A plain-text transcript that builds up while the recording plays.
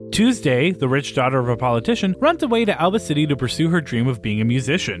Tuesday, the rich daughter of a politician, runs away to Alba City to pursue her dream of being a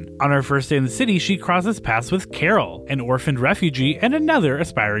musician. On her first day in the city, she crosses paths with Carole, an orphaned refugee and another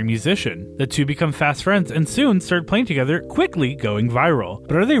aspiring musician. The two become fast friends and soon start playing together, quickly going viral.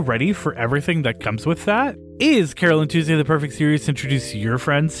 But are they ready for everything that comes with that? Is Carole Tuesday the perfect series to introduce your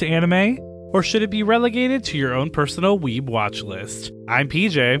friends to anime? Or should it be relegated to your own personal weeb watch list? I'm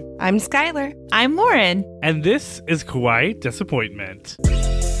PJ. I'm Skylar. I'm Lauren. And this is Kawaii Disappointment.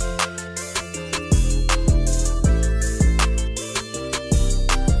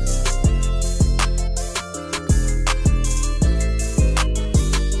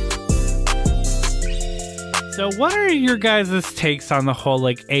 So what are your guys' takes on the whole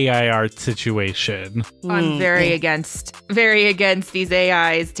AI art situation? I'm very against these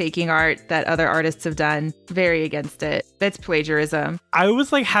AIs taking art that other artists have done. Very against it. That's plagiarism. I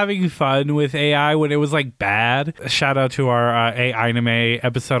was having fun with AI when it was bad. Shout out to our AI anime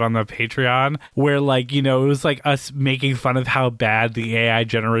episode on the Patreon where it was us making fun of how bad the AI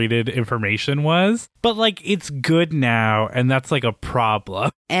generated information was. But it's good now, and that's a problem.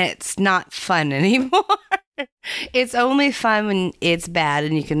 And it's not fun anymore. It's only fun when it's bad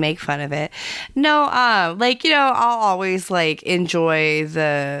and you can make fun of it. No, I'll always enjoy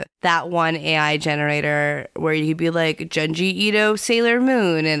that one AI generator where you could be Junji Ito Sailor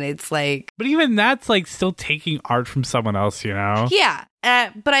Moon, and it's But even that's still taking art from someone else, Yeah.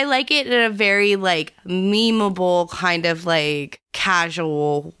 But I like it in a very memeable kind of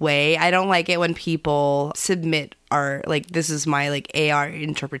casual way. I don't like it when people submit art this is my AR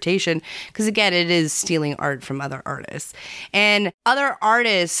interpretation, because again, it is stealing art from other artists, and other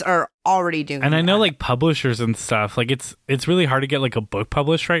artists are already doing and I know that. publishers and stuff it's really hard to get a book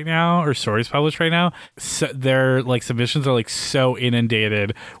published right now or stories published right now, so their submissions are so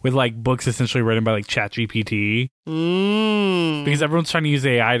inundated with books essentially written by ChatGPT because everyone's trying to use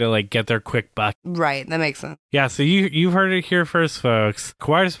AI to get their quick buck. Right, that makes sense. Yeah, so you've heard it here first, folks.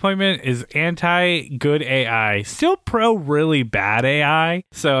 Kawaii Disappointment is anti-good AI, still pro really bad AI.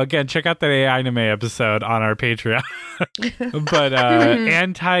 So again, check out that AI anime episode on our Patreon. But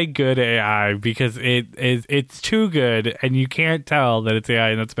anti-good AI, because it's too good and you can't tell that it's AI,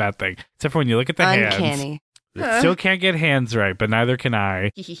 and that's a bad thing. Except for when you look at the hands. Still can't get hands right, but neither can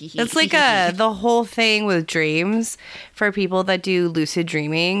I. It's the whole thing with dreams for people that do lucid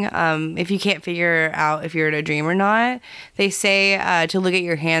dreaming. If you can't figure out if you're in a dream or not, they say to look at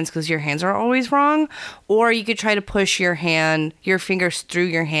your hands because your hands are always wrong. Or you could try to push your fingers through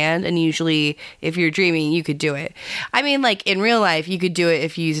your hand, and usually if you're dreaming, you could do it. I mean, in real life, you could do it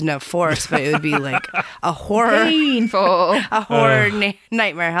if you use enough force, but it would be a horror, painful,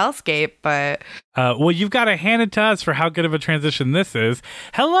 nightmare hellscape. But well, you've got to hand it to us for how good of a transition this is.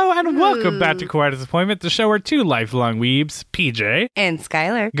 Hello and welcome back to Kawaii Disappointment, the show where two lifelong weebs, PJ and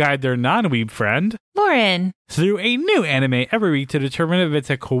Skylar, guide their non-weeb friend, Lauren, through a new anime every week to determine if it's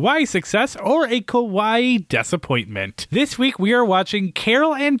a kawaii success or a kawaii disappointment. This week we are watching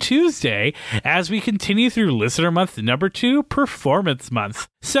Carole Tuesday as we continue through listener month number 2, performance month.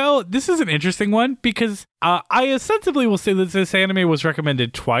 So this is an interesting one because I ostensibly will say that this anime was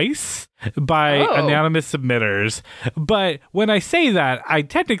recommended twice by anonymous submitters. But when I say that, I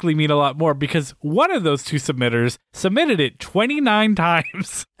technically mean a lot more because one of those two submitters submitted it 29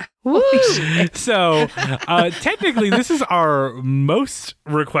 times. Woo! So technically this is our most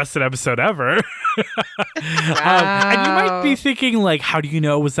requested episode ever. And you might be thinking how do you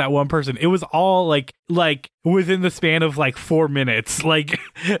know it was that one person? It was all like within the span of 4 minutes.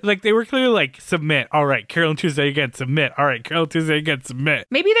 They were clearly submit. All right, Carole Tuesday again, submit. All right, Carole Tuesday again, submit.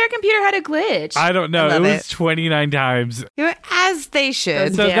 Maybe their computer had a glitch. I don't know. It was 29 times. As they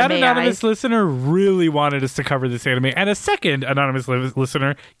should. So that anonymous listener really wanted us to cover this anime, and a second anonymous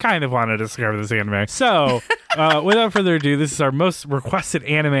listener kind of wanted us to cover this anime. So without further ado, this is our most requested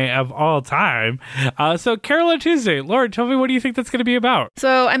anime of all time. So Carole Tuesday, Lauren, tell me, what do you think that's going to be about?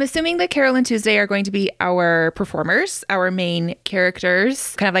 So I'm assuming that Carole and Tuesday are going to be our performers, our main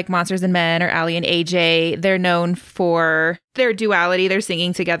characters, kind of like Monsters and Men or Allie and AJ. They're known for their duality. They're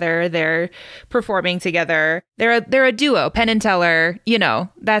singing together. They're performing together. They're a duo, Penn and Teller,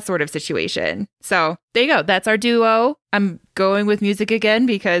 that sort of situation. So there you go. That's our duo. I'm going with music again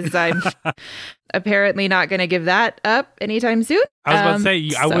because I'm apparently not going to give that up anytime soon. I was about to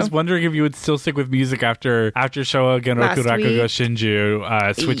say, I was wondering if you would still stick with music after Showa Genroku Rakugo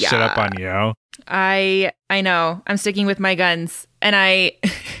Shinju switched it up on you. I know. I'm sticking with my guns. And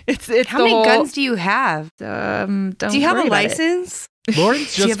It's How the many whole, guns do you have? Don't Do you have worry a about it. license?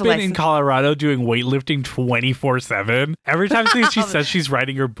 Lauren's Do you just have a been in license? Colorado doing weightlifting 24/7. Every time she says she's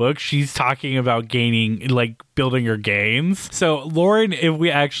writing her book, she's talking about building her gains. So Lauren, if we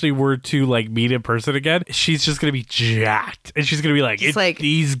actually were to meet in person again, she's just gonna be jacked, and she's gonna be like, Just "It's like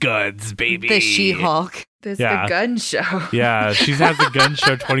these guns, baby." The She-Hulk. There's Yeah. the gun show. Yeah, she has a gun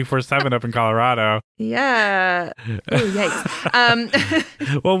show 24/7 up in Colorado. Yeah. Oh,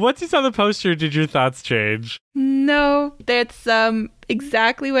 yikes. Well, once you saw the poster, did your thoughts change? No, that's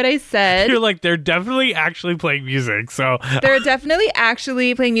exactly what I said. You're like, they're definitely actually playing music. So They're definitely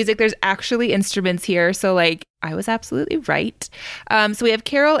actually playing music. There's actually instruments here. So I was absolutely right. So we have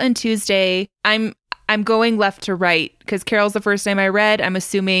Carole and Tuesday. I'm going left to right because Carole's the first name I read. I'm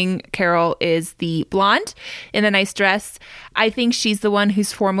assuming Carole is the blonde in the nice dress. I think she's the one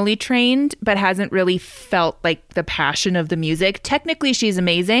who's formally trained but hasn't really felt the passion of the music. Technically, she's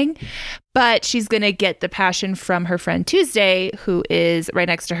amazing, but she's going to get the passion from her friend Tuesday, who is right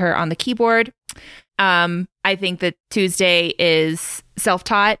next to her on the keyboard. I think that Tuesday is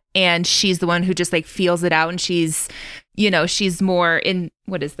self-taught and she's the one who just feels it out, and she's more in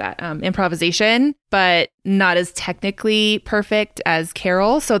improvisation, but not as technically perfect as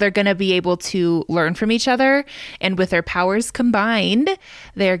Carole. So they're going to be able to learn from each other, and with their powers combined,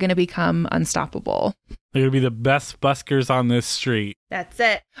 they're going to become unstoppable. they're gonna be the best buskers on this street. That's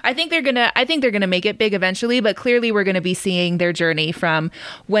it. I think they're gonna make it big eventually, but clearly we're gonna be seeing their journey from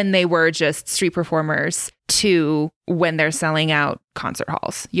when they were just street performers to when they're selling out concert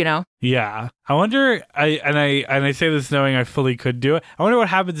halls, Yeah, I wonder. I say this knowing I fully could do it. I wonder what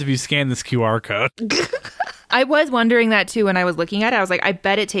happens if you scan this QR code. I was wondering that too when I was looking at it. I was like, I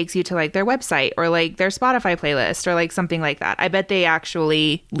bet it takes you to their website or their Spotify playlist or something like that. I bet they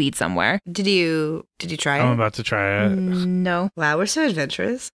actually lead somewhere. Did you try it? I'm about to try it. No. Wow, we're so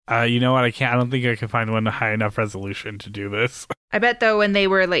adventurous. You know what? I don't think I can find one high enough resolution to do this. I bet though when they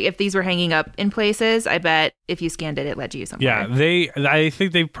were if these were hanging up in places, I bet if you scanned it, it led you somewhere. Yeah, I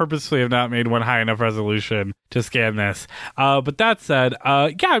think they purposely have not made one high enough resolution to scan this. But that said,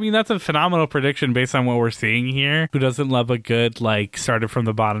 that's a phenomenal prediction based on what we're seeing here. Who doesn't love a good started from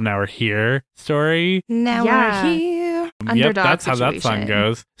the bottom, now we're here story? Now Yeah. we're here. Yep, Underdog that's how that song situation.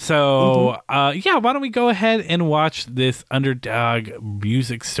 goes. So, why don't we go ahead and watch this underdog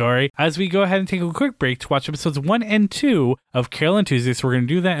music story as we go ahead and take a quick break to watch episodes 1 and 2 of Carole Tuesday. So we're going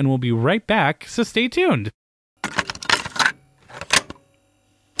to do that, and we'll be right back. So stay tuned.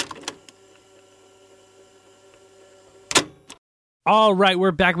 All right,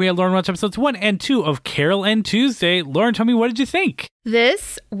 we're back. We had Lauren watch episodes 1 and 2 of Carole and Tuesday. Lauren, tell me, what did you think?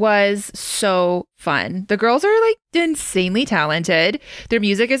 This was so fun. The girls are insanely talented. Their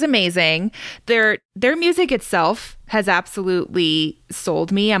music is amazing. Their music itself has absolutely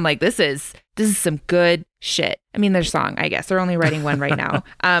sold me. I'm like, this is some good shit. I mean, their song, I guess. They're only writing one right now.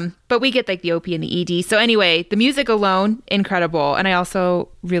 But we get the OP and the ED. So anyway, the music alone, incredible. And I also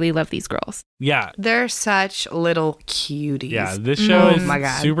really love these girls. Yeah. They're such little cuties. Yeah, this show is my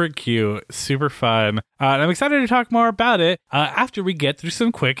God. super cute, super fun. And I'm excited to talk more about it after we get through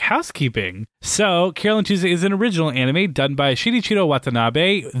some quick housekeeping. So, Carole and Tuesday is an original anime done by Shinichiro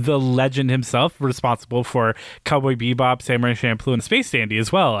Watanabe, the legend himself, responsible for Cowboy Bebop, Samurai Champloo, and Space Dandy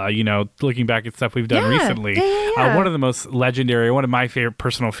as well. Looking back at stuff we've done recently. Yeah. One of the most legendary, one of my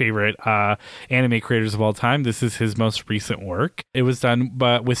personal favorite anime creators of all time. This is his most recent work. It was done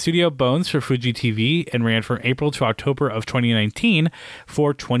with Studio Bones for Fuji TV and ran from April to October of 2019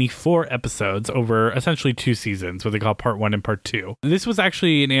 for 24 episodes over essentially 2 seasons, what they call Part 1 and Part 2. This was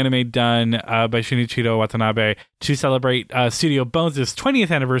actually an anime done by Shinichiro Watanabe to celebrate Studio Bones'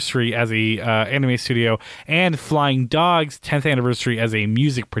 20th anniversary as a anime studio and Flying Dog's 10th anniversary as a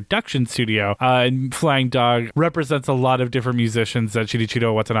music production studio. And Flying Dog represents a lot of different musicians that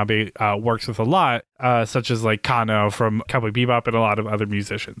Shinichiro Watanabe works with a lot, such as Kano from Cowboy Bebop and a lot of other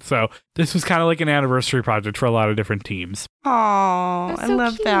musicians. So this was kind of like an anniversary project for a lot of different teams. Aw, That's I so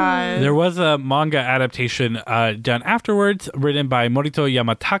love cute. that. There was a manga adaptation done afterwards, written by Morito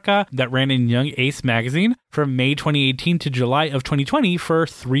Yamataka, that ran in Young Ace magazine from May 2018 to July of 2020 for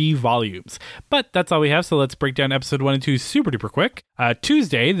 3 volumes. But that's all we have, so let's break down episode 1 and 2 super duper quick.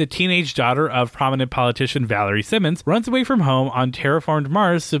 Tuesday, the teenage daughter of prominent politician Valerie Simmons, runs away from home on terraformed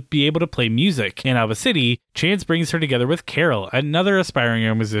Mars to be able to play music. In Alba City, chance brings her together with Carole, another aspiring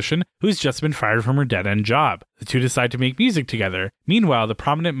young musician who's just been fired from her dead-end job. The two decide to make music together. Meanwhile, the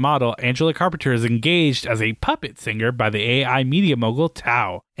prominent model Angela Carpenter is engaged as a puppet singer by the AI media mogul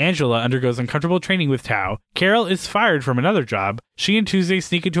Tao. Angela undergoes uncomfortable training with Tao. Carole is fired from another job. She and Tuesday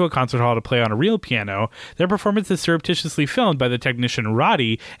sneak into a concert hall to play on a real piano. Their performance is surreptitiously filmed by the technician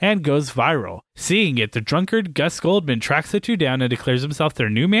Roddy and goes viral. Seeing it, the drunkard Gus Goldman tracks the two down and declares himself their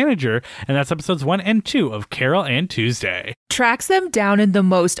new manager, and that's episodes 1 and 2 of Carole and Tuesday. Tracks them down in the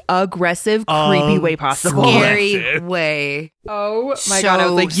most aggressive, creepy way possible. Scary way. Oh my So God. I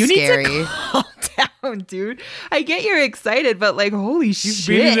was like, you scary. need to calm down, dude. I get you're excited, but like, holy He's shit.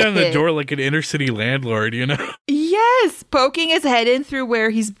 beating down the door like an inner city landlord, you know? Yes. Poking his head in through where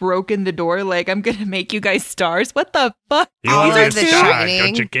he's broken the door. Like, I'm going to make you guys stars. What the fuck? You All want of to the start, shining.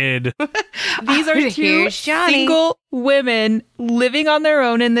 don't you, kid? These are two Here's Johnny. single women living on their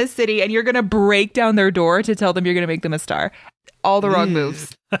own in this city, and you're going to break down their door to tell them you're going to make them a star. All the wrong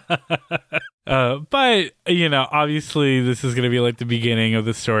moves. But, you know, obviously this is going to be like the beginning of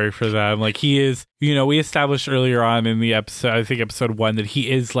the story for them. Like he is, you know, we established earlier on in the episode, I think episode 1, that he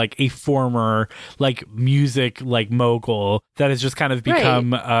is like a former like music like mogul that has just kind of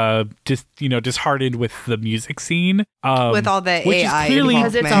become just, you know, disheartened with the music scene. With all the which AI is clearly,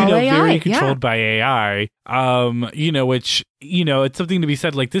 Because it's you all know, AI, very yeah. controlled by AI. You know, which, you know, it's something to be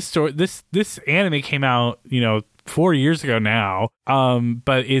said. Like this story, this anime came out, you know, 4 years ago now,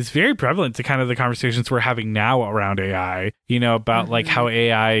 but is very prevalent to kind of the conversations we're having now around AI, you know, about like how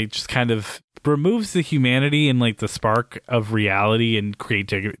AI just kind of removes the humanity and like the spark of reality and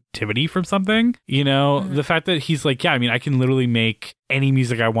creativity from something, you know, the fact that he's like, yeah, I mean, I can literally make any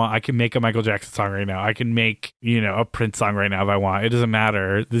music I want. I can make a Michael Jackson song right now. I can make, you know, a Prince song right now if I want. It doesn't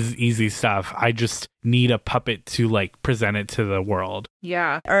matter. This is easy stuff. I just need a puppet to like present it to the world.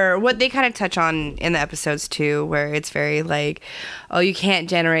 Yeah. Or what they kind of touch on in the episodes too, where it's very like, oh, you can't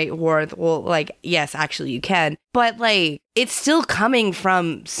generate worth. Well, like, yes, actually you can, but like it's still coming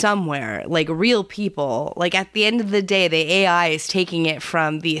from somewhere, like real people. Like at the end of the day, the AI is taking it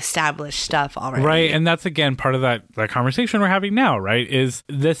from the established stuff already. Right. And that's again part of that conversation we're having now, right? Is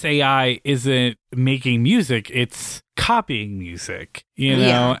this AI isn't making music, it's copying music, you know?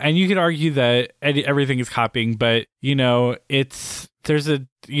 Yeah. And you could argue that everything is copying, but you know, there's a,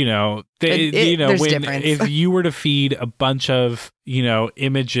 you know, you know, there's when difference. if you were to feed a bunch of, you know,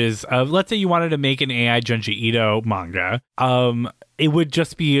 images of, let's say you wanted to make an AI Junji Ito manga, it would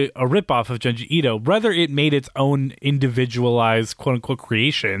just be a ripoff of Junji Ito. Whether it made its own individualized quote unquote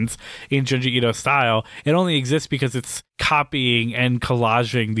creations in Junji Ito style, it only exists because it's copying and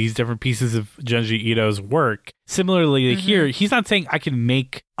collaging these different pieces of Junji Ito's work. Similarly, here, he's not saying I can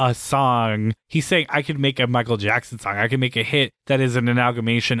make a song. He's saying I can make a Michael Jackson song. I can make a hit that is an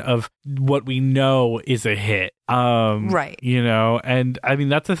amalgamation of what we know is a hit. Right. You know, and I mean,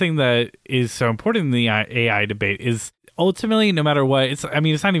 that's the thing that is so important in the AI debate is ultimately, no matter what, it's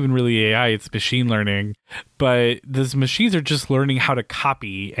not even really AI, it's machine learning, but those machines are just learning how to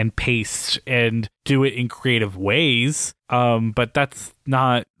copy and paste and do it in creative ways. But that's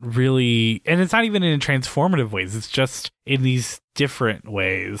not really, and it's not even in transformative ways. It's just in these different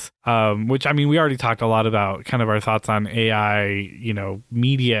ways, which, I mean, we already talked a lot about kind of our thoughts on AI, you know,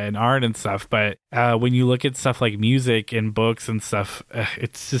 media and art and stuff. But when you look at stuff like music and books and stuff,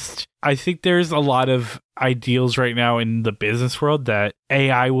 it's just, I think there's a lot of ideals right now in the business world that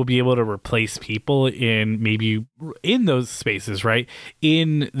AI will be able to replace people in maybe in those spaces, right?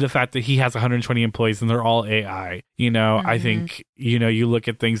 In the fact that he has 120 employees and they're all AI, you know, I think, you know, you look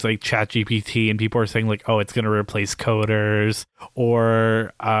at things like ChatGPT and people are saying like, oh, it's going to replace coders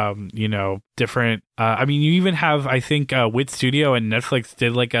or, you know, different. I mean, you even have, I think, Wit Studio and Netflix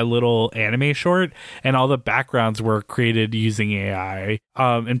did like a little anime short and all the backgrounds were created using AI.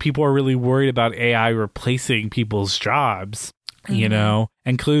 And people are really worried about AI replacing people's jobs. You know,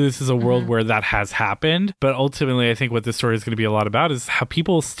 and clearly this is a world where that has happened. But ultimately, I think what this story is going to be a lot about is how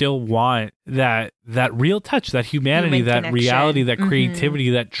people still want that real touch, that humanity, Human that connection. reality, that creativity,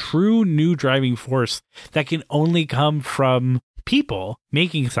 that true new driving force that can only come from people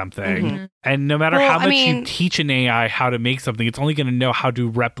making something. And no matter how much you teach an AI how to make something, it's only going to know how to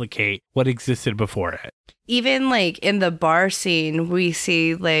replicate what existed before it. Even like in the bar scene, we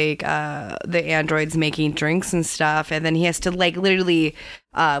see like the androids making drinks and stuff, and then he has to like literally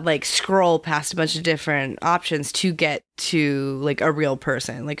like scroll past a bunch of different options to get to like a real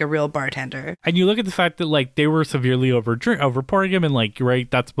person, like a real bartender. And you look at the fact that like they were severely overpouring him, and like, right,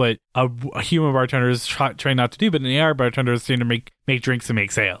 that's what a human bartender is trying not to do, but an AI bartender is trying to make make drinks and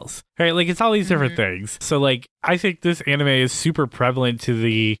make sales, right? Like, it's all these different things. So, like, I think this anime is super prevalent to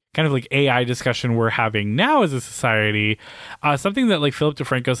the kind of like AI discussion we're having now as a society. Something that like Philip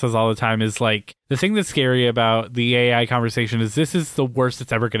DeFranco says all the time is like, the thing that's scary about the AI conversation is this is the worst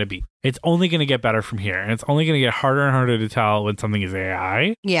it's ever going to be. It's only going to get better from here. And it's only going to get harder and harder to tell when something is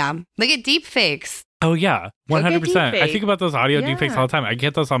AI. Yeah. Look at deep fakes. Oh, yeah. 100%. I think about those audio Yeah. deepfakes all the time. I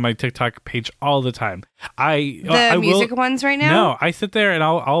get those on my TikTok page all the time. The music ones right now? No, I sit there and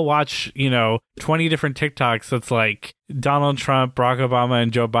I'll watch, 20 different TikToks that's like Donald Trump, Barack Obama,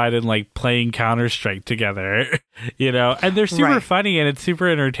 and Joe Biden like playing Counter-Strike together, and they're super funny and it's super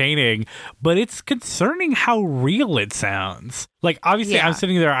entertaining, but it's concerning how real it sounds. Like, obviously, I'm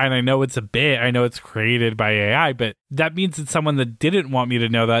sitting there and I know it's a bit, I know it's created by AI, but that means that someone that didn't want me to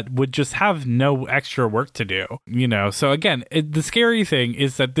know that would just have no extra work to do, So again, the scary thing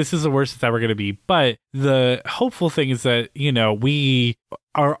is that this is the worst it's ever going to be, but the hopeful thing is that, we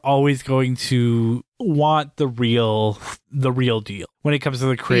are always going to want the real deal when it comes to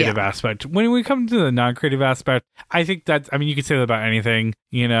the creative aspect. When we come to the non-creative aspect, I think that, you could say that about anything.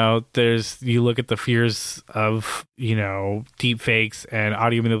 You look at the fears of, deep fakes and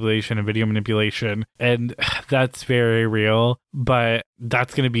audio manipulation and video manipulation, and that's very real, but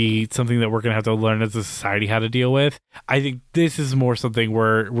that's going to be something that we're going to have to learn as a society how to deal with. I think this is more something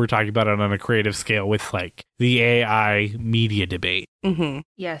we're talking about it on a creative scale with like the AI media debate. Mm-hmm.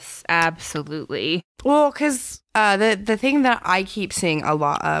 Yes, absolutely. Well, because the thing that I keep seeing a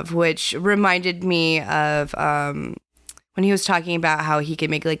lot of, which reminded me of when he was talking about how he could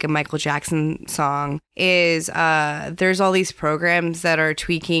make like a Michael Jackson song, is there's all these programs that are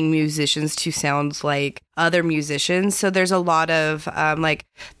tweaking musicians to sound like other musicians. So there's a lot of like,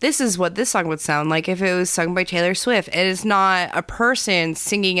 this is what this song would sound like if it was sung by Taylor Swift. It is not a person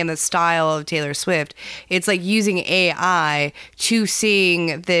singing in the style of Taylor Swift. It's like using AI to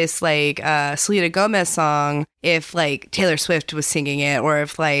sing this like Selena Gomez song if like Taylor Swift was singing it, or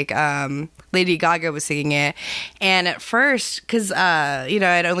if like Lady Gaga was singing it. And at first, because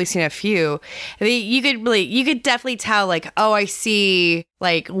I'd only seen a few, you could definitely tell like, oh, I see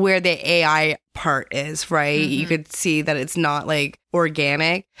like where the AI part is, right? Mm-hmm. You could see that it's not like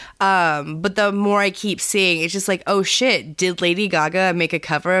organic. But the more I keep seeing, it's just like, oh shit, did Lady Gaga make a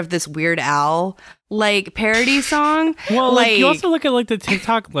cover of this Weird Al like parody song? Well, like you also look at like the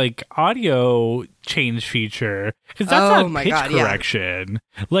TikTok like audio change feature, because that's not pitch correction.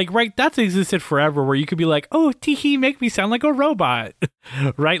 Yeah. Like, right, that's existed forever, where you could be like, oh, teehee, make me sound like a robot.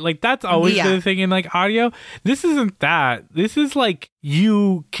 Right? Like, that's always been a thing in like audio. This isn't that. This is like,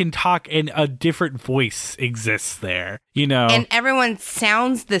 you can talk and a different voice exists there, and everyone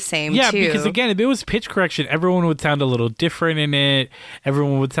sounds the same too. Because again, if it was pitch correction, everyone would sound a little different in it,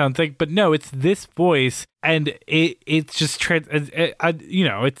 everyone would sound thick, but no, it's this voice, and it's just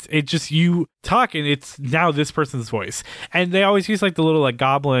it's just you talk and it's now this person's voice. And they always use like the little like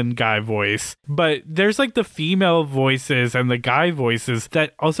goblin guy voice, but there's like the female voices and the guy voices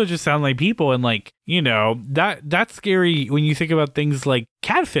that also just sound like people. And like, that's scary when you think about things like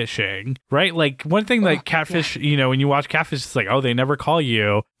catfishing, right? Like, one thing that catfish, when you watch catfish, it's like, oh, they never call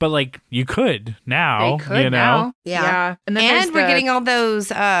you, but like you could now, they could now. Yeah. And then we're getting all those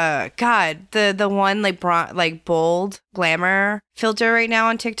the one like bold glamour filter right now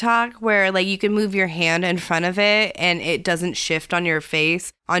on TikTok, where like you can move your hand in front of it and it doesn't shift on your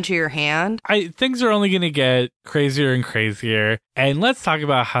face onto your hand. Things are only going to get crazier and crazier, and let's talk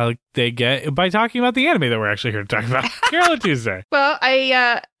about how they get by talking about the anime that we're actually here to talk about. Carole Tuesday. Well,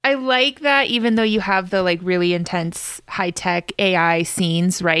 I like that, even though you have the like really intense high tech AI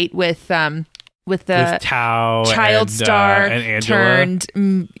scenes, right? With the Tao child and, star and Angela. turned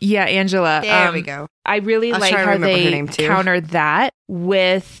Angela. There we go. I really like how they counter that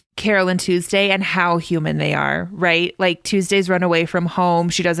with Carole and Tuesday and how human they are, right? Like, Tuesday's run away from home.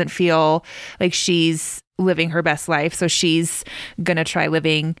 She doesn't feel like she's living her best life, so she's gonna try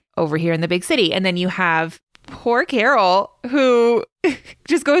living over here in the big city. And then you have poor Carole, who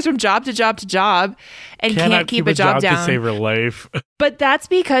just goes from job to job to job and can't keep a job down to save her life. But that's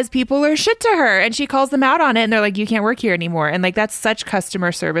because people are shit to her, and she calls them out on it, and they're like, you can't work here anymore. And like, that's such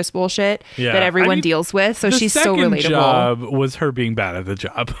custer service bullshit that everyone deals with. So she's so relatable. The second job was her being bad at the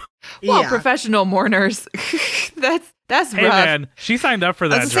job. Well, professional mourners. That's hey, rough. Man, she signed up for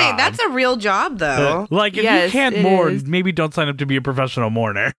that job. That's a real job, though. Like, if you can't mourn, maybe don't sign up to be a professional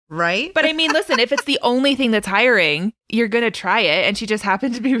mourner. Right? But I mean, listen, if it's the only thing that's hiring, you're going to try it. And she just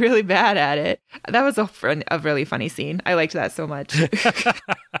happened to be really bad at it. That was a really funny scene. I liked that so much.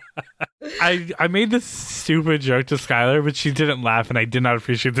 I made this stupid joke to Skylar, but she didn't laugh, and I did not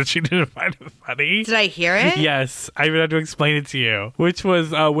appreciate that she didn't find it funny. Did I hear it? Yes, I even had to explain it to you. Which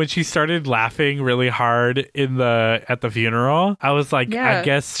was when she started laughing really hard at the funeral. I was like, I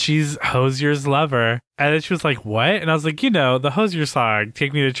guess she's Hosier's lover. And then she was like, what? And I was like, the Hosier song,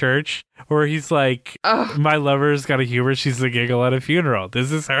 Take Me to Church, where he's like, my lover's got a humor. She's the giggle at a funeral.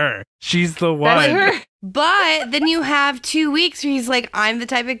 This is her. She's the one. That's her. But then you have 2 weeks where he's like, I'm the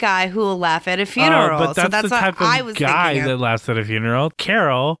type of guy who will laugh at a funeral. But that's, so that's the type what of I was guy thinking that of. laughs at a funeral.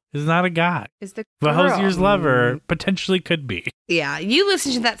 Carole is not a guy. Is the But girl. Hosier's lover potentially could be. Yeah, you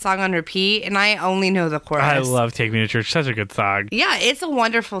listen to that song on repeat, and I only know the chorus. I love Take Me to Church. Such a good song. Yeah, it's a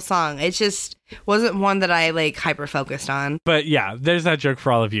wonderful song. It just wasn't one that I like hyper focused on. But yeah, there's that joke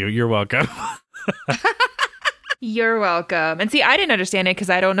for all of you. You're welcome. You're welcome. And see, I didn't understand it because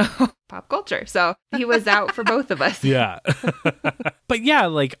I don't know pop culture. So he was out for both of us. Yeah. But yeah,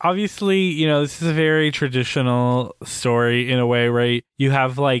 like obviously, this is a very traditional story in a way, right? You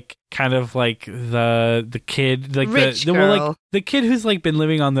have like kind of like the kid, like Rich the girl. well, like the kid who's like been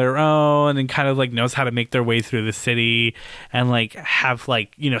living on their own and kind of like knows how to make their way through the city and like have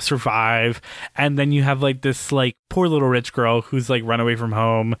like, survive. And then you have like this like poor little rich girl who's like run away from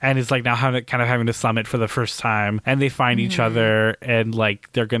home and is like now having to summit for the first time. And they find each other and like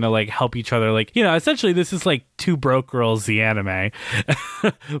they're gonna like help each other. Like, essentially this is like Two Broke Girls, the anime.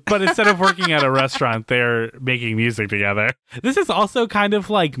 But instead of working at a restaurant, they're making music together. This is also kind of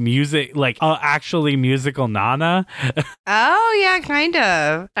like music, like actually musical Nana. Oh, yeah, kind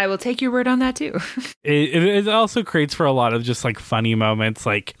of. I will take your word on that too. It also creates for a lot of just like funny moments.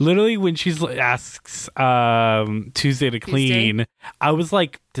 Like literally when she asks Tuesday to clean, I was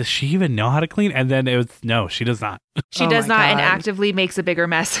like, does she even know how to clean? And then it was, no, she does not. She Oh does my not and God. actively makes a bigger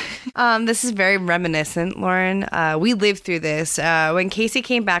mess. This is very reminiscent, Lauren. We lived through this. When Casey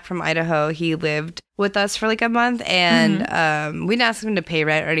came back from Idaho, he lived with us for like a month, and we didn't ask him to pay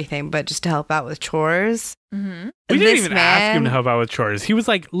rent or anything, but just to help out with chores. Mm-hmm. We didn't This even ask him to man- help out with chores. He was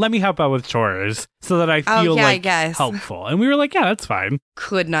like, let me help out with chores so that I Oh, feel yeah, I like guess. helpful. And we were like, yeah, that's fine.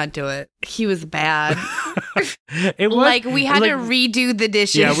 Could not do it. He was bad. It was Like, we had to like, redo the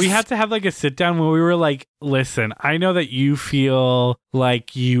dishes. Yeah, we had to have like a sit down where we were like, listen, I know that you feel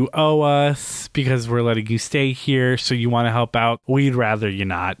like you owe us because we're letting you stay here, so you want to help out. We'd rather you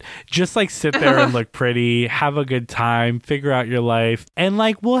not. Just like sit there and look pretty, have a good time, figure out your life, and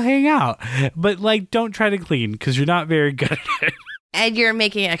like we'll hang out. But like don't try to clean because you're not very good at it. And you're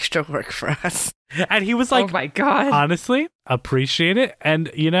making extra work for us. And he was like, oh my God. honestly, appreciate it. And,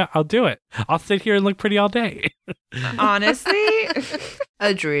 I'll do it. I'll sit here and look pretty all day. Honestly.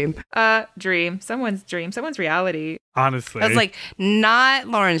 A dream. Dream. Someone's reality. Honestly. I was like, not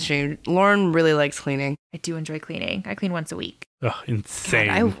Lauren's dream. Lauren really likes cleaning. I do enjoy cleaning. I clean once a week. Ugh, insane.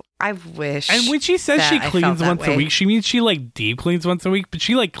 God, I wish. And when she says that she I felt cleans that once a way. week, she means she like deep cleans once a week, but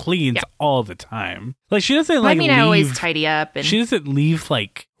she like cleans all the time. Like she doesn't Well, like I mean, leave, I always tidy up and she doesn't leave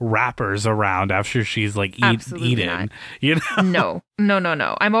like wrappers around after she's like Absolutely eaten. not. You know?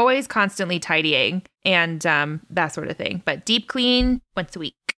 No. I'm always constantly tidying and that sort of thing. But deep clean once a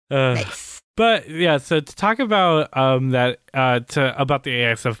week. Nice. But yeah, so to talk about about the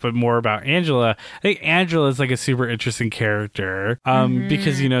AI stuff, but more about Angela, I think Angela is like a super interesting character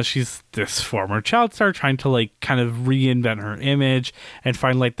because she's this former child star trying to like kind of reinvent her image and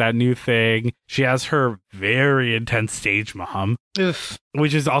find like that new thing. She has her very intense stage mom,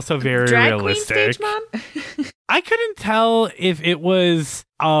 which is also very Drag realistic. queen stage mom? I couldn't tell if it was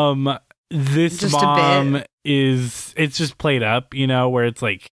this Just a mom bit. it's just played up, where it's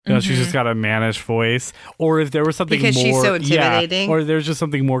like she's just got a mannish voice, or if there was something Because more, she's so intimidating. or there's just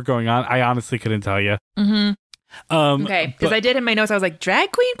something more going on. I honestly couldn't tell you. Mm-hmm. Okay, because but- I did in my notes, I was like,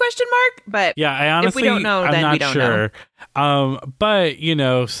 drag queen question mark? But yeah, I honestly, if we don't know, I'm then not we don't sure. know.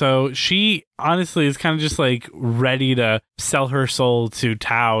 But so she honestly is kind of just like ready to sell her soul to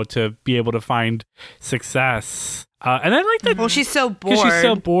Tao to be able to find success. And I like that. Well, she's so bored. Because she's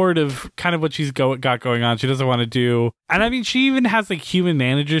so bored of kind of what she's got going on. She doesn't want to do. And I mean, she even has like human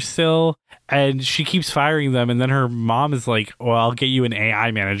managers still, and she keeps firing them. And then her mom is like, well, I'll get you an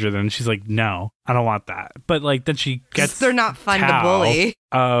AI manager. Then she's like, no, I don't want that. But like, then she gets They're not fun to Tao, bully.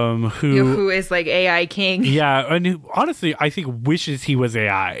 Who is like AI king? yeah, and who honestly, I think wishes he was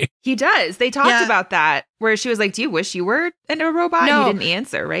AI. He does. They talked Yeah. about that, where she was like, do you wish you were a robot? No. And he didn't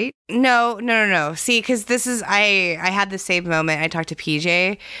answer, right? No. See, because this is, I had the same moment. I talked to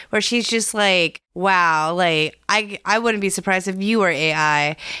PJ where she's just like, wow, like I wouldn't be surprised if you were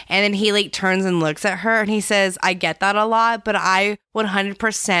AI. And then he like turns and looks at her and he says, I get that a lot, but I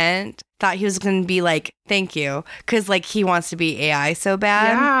 100% thought he was going to be like, thank you. Cause like he wants to be AI so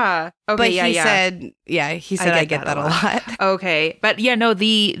bad. Yeah. Okay. But yeah, he yeah. said, I get that a lot. Okay. But yeah, no,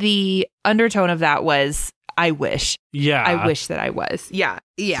 the undertone of that was, I wish. Yeah. I wish that I was. Yeah.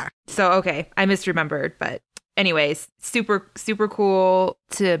 Yeah. So, okay. I misremembered, but anyways, super, super cool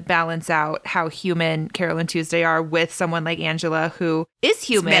to balance out how human Carole and Tuesday are with someone like Angela, who is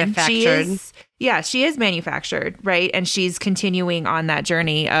human. She is manufactured, right? And she's continuing on that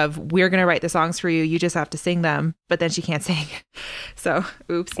journey of, we're going to write the songs for you. You just have to sing them. But then she can't sing. So,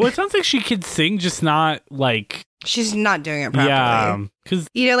 oops. Well, it sounds like she could sing, just not like... She's not doing it properly. Yeah, because...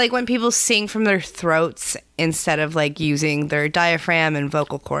 You know, like when people sing from their throats instead of like using their diaphragm and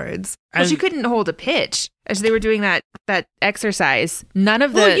vocal cords. Well, she couldn't hold a pitch as they were doing that exercise. None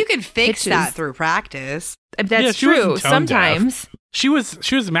of the Well, you could fix pitches. that through practice. That's she wasn't true. tone Sometimes deaf. She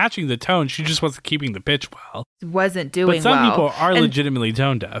was matching the tone. She just wasn't keeping the pitch well. wasn't doing But some well. people are And- legitimately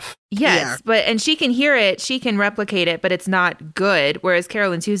tone deaf. Yes, and she can hear it, she can replicate it, but it's not good. Whereas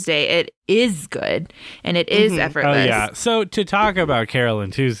Carole and Tuesday, it is good and it is effortless. Oh yeah. So to talk about Carole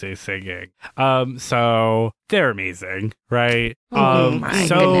and Tuesday singing, so they're amazing, right? Oh my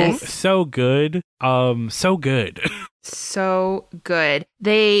goodness. So good. So good. So good.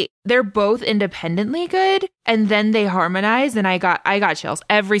 They're both independently good, and then they harmonize, and I got chills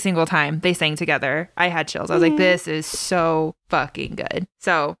every single time they sang together. I had chills. I was like, this is so fucking good.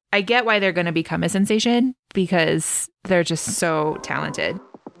 So I get why they're going to become a sensation, because they're just so talented.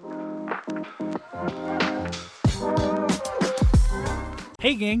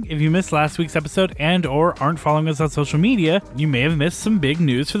 Hey gang, if you missed last week's episode and or aren't following us on social media, you may have missed some big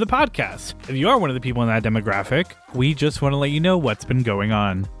news for the podcast. If you are one of the people in that demographic, we just want to let you know what's been going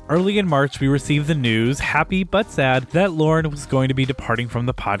on. Early in March, we received the news, happy but sad, that Lauren was going to be departing from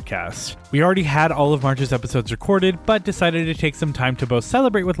the podcast. We already had all of March's episodes recorded, but decided to take some time to both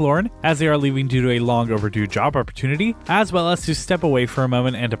celebrate with Lauren, as they are leaving due to a long overdue job opportunity, as well as to step away for a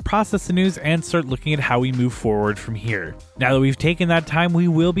moment and to process the news and start looking at how we move forward from here. Now that we've taken that time, we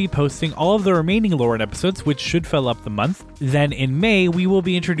will be posting all of the remaining Lauren episodes, which should fill up the month. Then in May, we will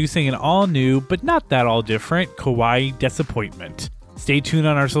be introducing an all-new, but not that all different, Kawaii Disappointment. Stay tuned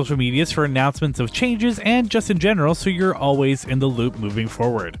on our social medias for announcements of changes and just in general, so you're always in the loop moving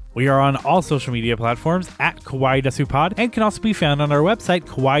forward. We are on all social media platforms at Kawaii Desupod and can also be found on our website,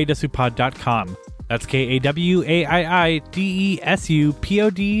 kawaiidesupod.com. That's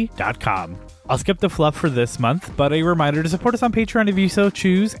KAWAIIDESUPOD.com. I'll skip the fluff for this month, but a reminder to support us on Patreon if you so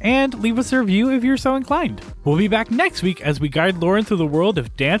choose, and leave us a review if you're so inclined. We'll be back next week as we guide Lauren through the world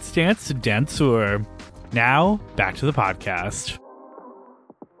of Dance Dance Danceur. Now, back to the podcast.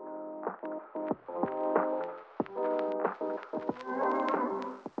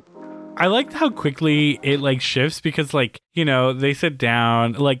 I liked how quickly it like shifts because like, you know, they sit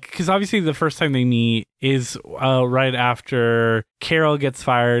down like, because obviously the first time they meet is right after Carole gets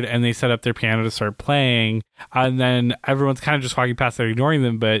fired and they set up their piano to start playing. And then everyone's kind of just walking past and ignoring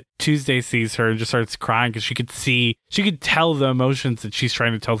them. But Tuesday sees her and just starts crying because she could tell the emotions that she's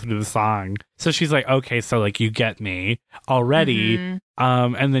trying to tell through the song. So she's like, okay, so like you get me already. Mm-hmm.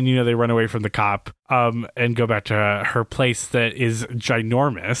 And then, you know, they run away from the cop and go back to her place that is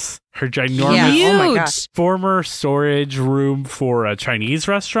ginormous. Her ginormous Yeah. Oh my gosh. former storage room for a Chinese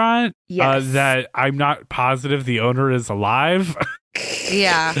restaurant. Yes. That I'm not positive the owner is alive.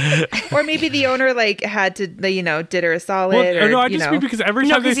 Yeah. Or maybe the owner like had to, you know, did her a solid. Well, or, no, I you just know. mean because every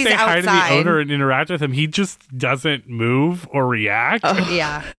No, time they 'cause he's say hi to the outside. owner and interact with him, he just doesn't move or react.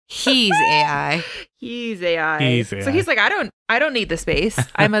 Yeah. He's AI. He's AI. He's AI. So he's like, I don't need the space.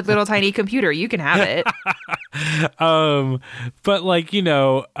 I'm a little tiny computer. You can have it. But like, you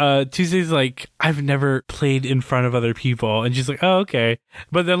know, Tuesday's like, I've never played in front of other people, and she's like, oh, okay.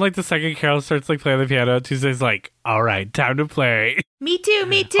 But then like the second Carole starts like playing the piano, Tuesday's like, all right, time to play. Me too.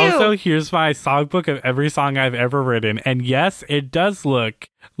 Me too. Also, here's my songbook of every song I've ever written, and yes, it does look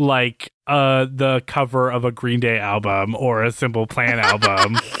like the cover of a Green Day album or a Simple Plan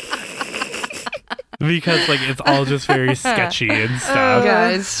album. Because like it's all just very sketchy and stuff. Yeah,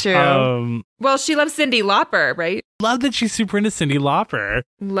 it's true. Well, she loves Cyndi Lauper, right? Love that she's super into Cyndi Lauper.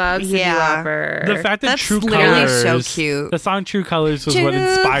 Loves Cyndi Yeah. Lauper. The fact that That's True literally Colors, so cute. the song True Colors was what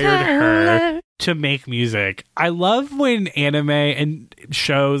inspired her to make music. I love when anime and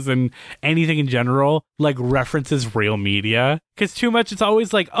shows and anything in general like references real media, because too much it's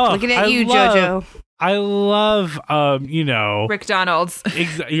always like, oh, Looking at I you, love, JoJo. I love, you know, Rick Donalds.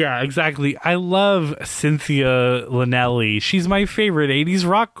 yeah, exactly. I love Cynthia Linnelli. She's my favorite 80s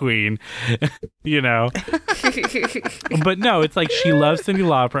rock queen. you know. But no, it's like she loves Cyndi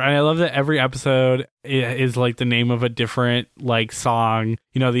Lauper, and I love that every episode is like the name of a different like song.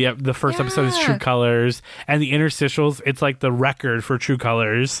 You know, the first episode is True Colors, and the interstitials, it's like the record for True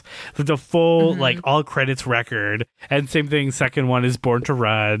Colors, the full like all credits record. And same thing, second one is Born to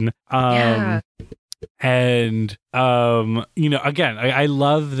Run. And you know, again, I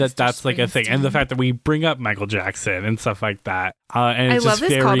love that that's like a thing, and the fact that we bring up Michael Jackson and stuff like that. And it's I love just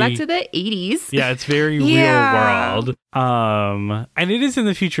this callback to the 80s. Yeah, it's very real world. And it is in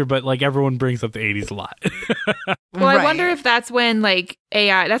the future, but like everyone brings up the 80s a lot. Well, I wonder if that's when like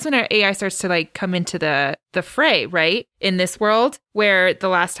AI, that's when our AI starts to like come into the fray, right? In this world, where the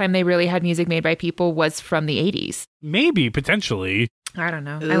last time they really had music made by people was from the 80s. Maybe, potentially. I don't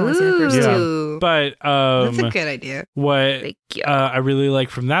know. I only seen the first two. But that's a good idea. What I really like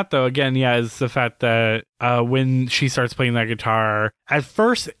from that, though, again, is the fact that when she starts playing that guitar, at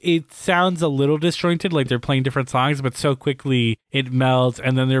first it sounds a little disjointed, like they're playing different songs, but so quickly it melds,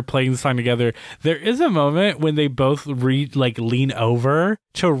 and then they're playing the song together. There is a moment when they both lean over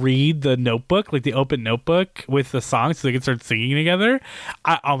to read the notebook, like the open notebook with the song, so they can start singing together.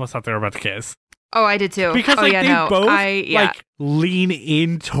 I almost thought they were about to kiss. Oh, I did too. Because they both like lean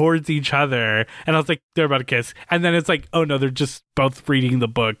in towards each other, and I was like, they're about to kiss, and then it's like, oh no, they're just both reading the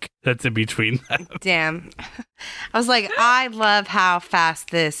book that's in between them. Damn. I was like, I love how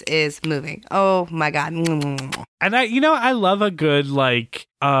fast this is moving. Oh my god. And I love a good like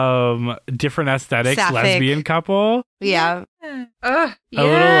different aesthetics Sapphic lesbian couple. Yeah. A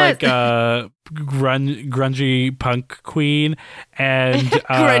little like grungy punk queen and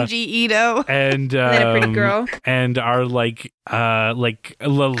grungy Ito and a pretty girl and our like Lolita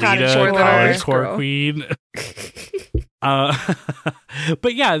cottagecore queen.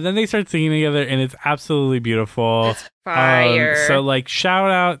 But yeah, then they start singing together, and it's absolutely beautiful. It's fire. So like, shout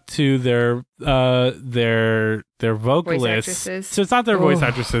out to their vocalists. So it's not their voice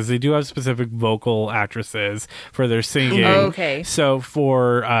actresses. They do have specific vocal actresses for their singing. Okay. So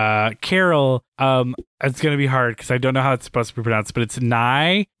for Carole, it's gonna be hard because I don't know how it's supposed to be pronounced, but it's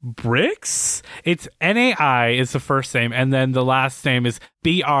Nai Brix. It's Nai is the first name, and then the last name is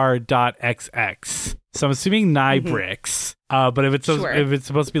BR.XX. So I'm assuming Nai Brix. But if it's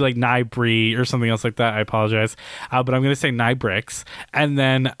supposed to be like Nai Bree or something else like that, I apologize. But I'm gonna say Nai Brix. And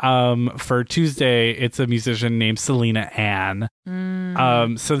then for Tuesday, it's a musician named Selena Ann.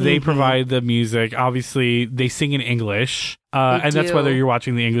 So they provide the music. Obviously, they sing in English. And that's whether you're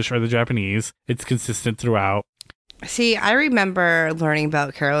watching the English or the Japanese. It's consistent throughout. See, I remember learning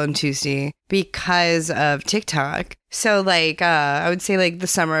about Carole and Tuesday because of TikTok. So, like, I would say, like, the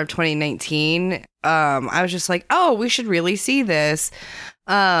summer of 2019, I was just like, oh, we should really see this.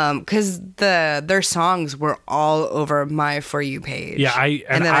 Because their songs were all over my For You page. Yeah,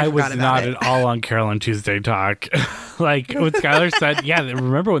 I was not at all on Carole and Tuesday talk. Like, when Skylar said, yeah,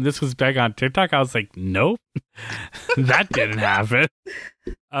 remember when this was big on TikTok? I was like, nope, that didn't happen.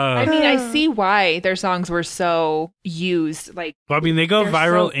 I mean, I see why their songs were so used. Like, well, I mean, they go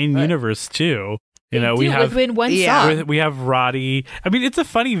viral in universe too. You know, we have within one song. We have Roddy. I mean, it's a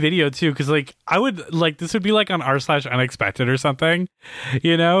funny video too, because like I would like this would be like on r/unexpected or something,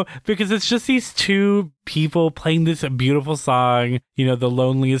 you know, because it's just these two people playing this beautiful song, you know, The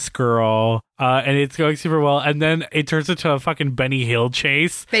Loneliest Girl, and it's going super well, and then it turns into a fucking Benny Hill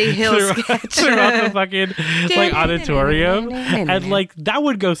chase. Benny Hill sketch throughout the fucking like auditorium, and like that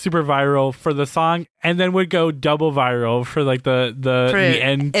would go super viral for the song, and then would go double viral for like the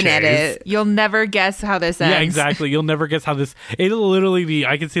end chase. Edit. You'll never guess how this ends. Yeah, exactly. You'll never guess how this. It'll literally be.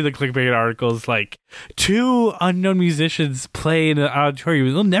 I can see the clickbait articles like 2 unknown musicians play in an auditorium.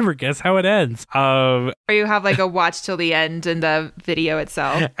 You'll never guess how it ends. Or you have like a watch till the end in the video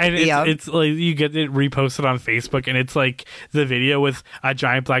itself. And it's like you get it reposted on Facebook, and it's like the video with a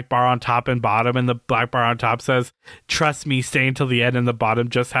giant black bar on top and bottom, and the black bar on top says, "Trust me, stay until the end," and the bottom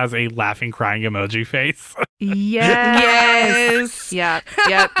just has a laughing, crying emoji face. Yes. Yep.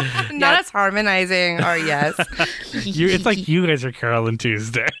 Not as harmonizing, or yes. It's like you guys are Carole and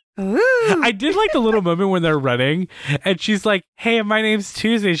Tuesday. Ooh. I did like the little moment when they're running, and she's like, "Hey, my name's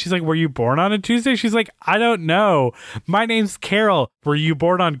Tuesday." She's like, "Were you born on a Tuesday?" She's like, "I don't know. My name's Carole. Were you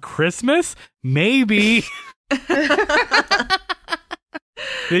born on Christmas? Maybe."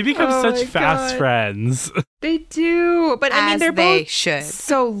 They become such fast friends. They do. But I mean, they're both should.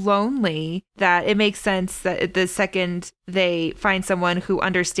 so lonely that it makes sense that the second they find someone who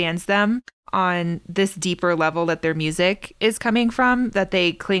understands them on this deeper level that their music is coming from, that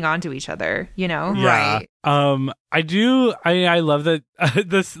they cling on to each other, you know? Yeah. Right. I love that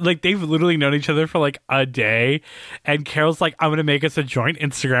this, like, they've literally known each other for like a day, and Carole's like, "I'm gonna make us a joint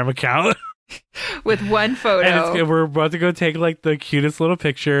Instagram account." with one photo. And we're about to go take like the cutest little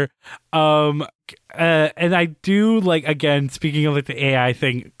picture. And I do like, again, speaking of like the AI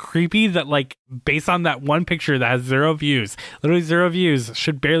thing, creepy that like based on that one picture that has 0 views, literally 0 views,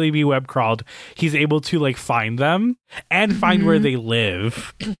 should barely be web crawled, he's able to like find them and find where they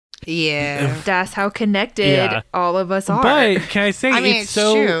live. Yeah. That's how connected all of us are. But can I say it's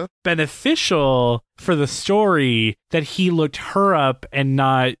so true. beneficial for the story that he looked her up and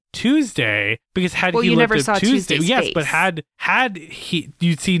not Tuesday, because had he you looked never at saw Tuesday's yes, face. but had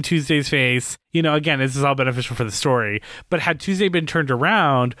you'd seen Tuesday's face, you know, again, this is all beneficial for the story, but had Tuesday been turned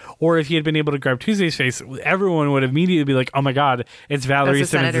around, or if he had been able to grab Tuesday's face, everyone would immediately be like, oh my God, it's Valerie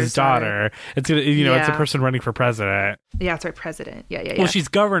Simmons' daughter. It's gonna, you know, it's a person running for president. Yeah, that's right, president. Yeah. Well, she's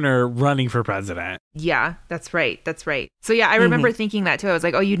governor running for president. Yeah, that's right. So yeah, I remember thinking that too. I was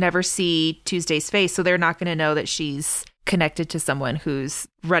like, oh, you never see Tuesday's face, so they're not going to know that she's connected to someone who's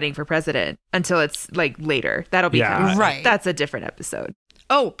running for president until it's like later. That'll be right. That's a different episode.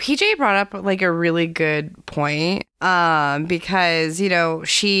 Oh, PJ brought up like a really good point. Because, you know,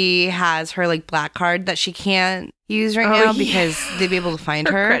 she has her like black card that she can't use right now because they'd be able to find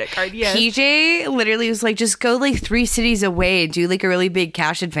her credit card. Yes. PJ literally was like, just go like 3 cities away and do like a really big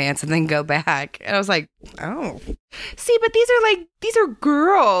cash advance and then go back. And I was like, oh. See, but these are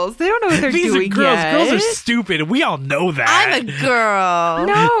girls. They don't know what they're doing. These are girls. Yet. Girls are stupid. We all know that. I'm a girl.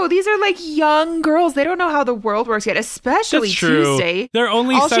 No, these are like young girls. They don't know how the world works yet, especially That's true. Tuesday. They're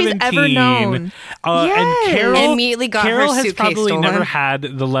only all 17. she's ever known. And Carole immediately got Carole her has suitcase probably stolen. never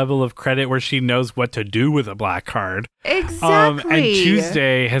had the level of credit where she knows what to do with a black card. Exactly. And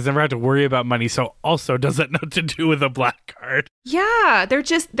Tuesday has never had to worry about money, so also doesn't know what to do with a black card. Yeah,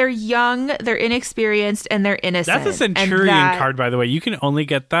 they're young, they're inexperienced, and they're innocent. That's a Centurion card, by the way. You can only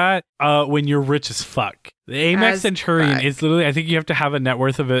get that when you're rich as fuck. The Amex Centurion is literally, I think you have to have a net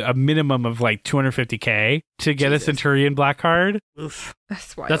worth of a minimum of like $250K to get a Centurion black card. Oof.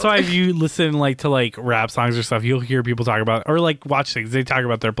 That's wild. That's why if you listen like to like rap songs or stuff, you'll hear people talk about, or like watch things, they talk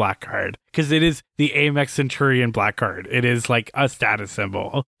about their black card because it is the Amex Centurion black card. It is like a status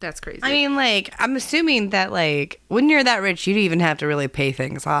symbol. That's crazy. I mean, like, I'm assuming that like when you're that rich, you don't even have to really pay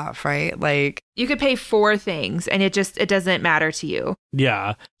things off, right? Like, you could pay for things and it doesn't matter to you.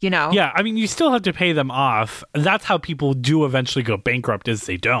 Yeah. You know? Yeah. I mean, you still have to pay them off. That's how people do eventually go bankrupt, is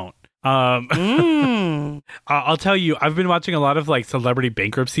they don't. I'll tell you, I've been watching a lot of like celebrity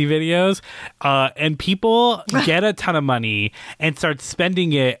bankruptcy videos, and people get a ton of money and start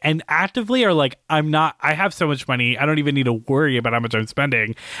spending it and actively are like, I have so much money, I don't even need to worry about how much I'm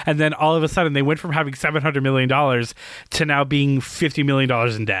spending. And then all of a sudden they went from having $700 million to now being $50 million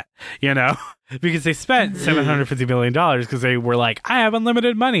in debt, you know? Because they spent $750 million because they were like, I have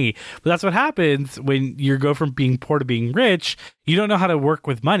unlimited money. But that's what happens when you go from being poor to being rich. You don't know how to work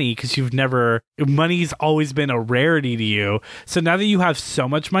with money because money's always been a rarity to you. So now that you have so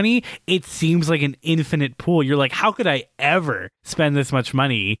much money, it seems like an infinite pool. You're like, how could I ever spend this much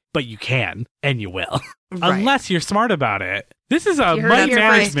money? But you can, and you will. Right. Unless you're smart about it. This is a money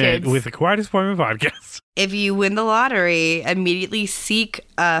management with the Quiet Disappointment podcast. If you win the lottery, immediately seek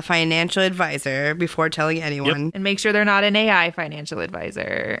a financial advisor before telling anyone. Yep. And make sure they're not an AI financial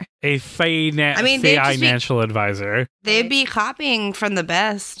advisor. A financial advisor. They'd be copying from the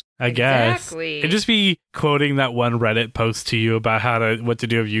best. I guess. Exactly. It'd just be quoting that one Reddit post to you about what to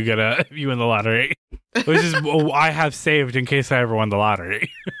do if you win the lottery. Which is I have saved in case I ever won the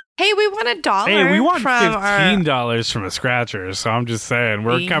lottery. Hey, we won $1. Hey, we won $15 from a scratcher, so I'm just saying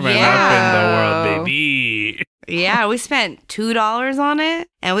we're coming up in the world, baby. Yeah, we spent $2 on it,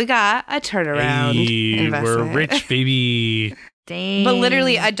 and we got a turnaround investment. We're rich, baby. Dang. But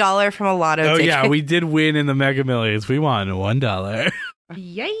literally $1 from a lotto ticket. Yeah, we did win in the Mega Millions. We won $1.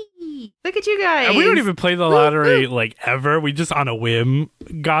 Yay! Look at you guys. And we don't even play the lottery like ever. We just on a whim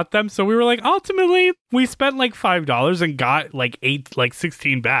got them. So we were like, ultimately, we spent like $5 and got like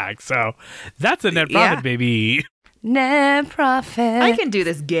 16 back. So that's a net profit, baby. Net profit. I can do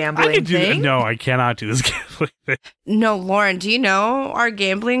this gambling thing. No, I cannot do this gambling thing. No, Lauren, do you know our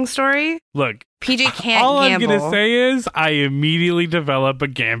gambling story? Look, PJ can't gamble. All I'm going to say is I immediately develop a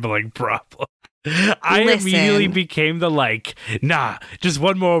gambling problem. I immediately became just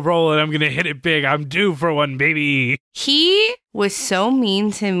one more roll and I'm going to hit it big. I'm due for one, baby. He was so mean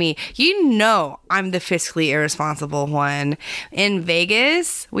to me. You know I'm the fiscally irresponsible one. In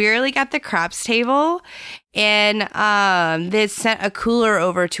Vegas, we were like at the craps table and they sent a cooler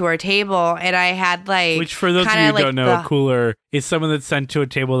over to our table and I had which for those of you who don't know, a cooler is someone that's sent to a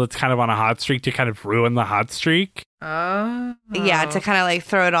table that's kind of on a hot streak to kind of ruin the hot streak. Oh. Yeah, to kind of like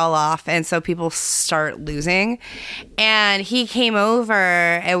throw it all off. And so people start losing. And he came over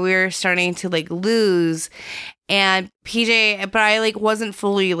and we were starting to like lose. And PJ, but I like wasn't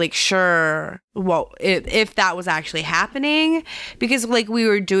fully like sure if that was actually happening, because like we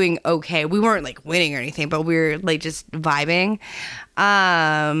were doing okay. We weren't like winning or anything, but we were like just vibing.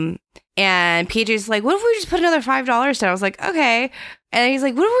 And PJ's like, what if we just put another $5 down? I was like, okay. And he's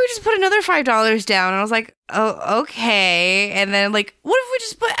like, what if we just put another $5 down? And I was like, oh, okay. And then like, what if we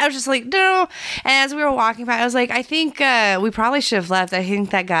just I was just like, no. And as we were walking by, I was like, I think we probably should have left. I think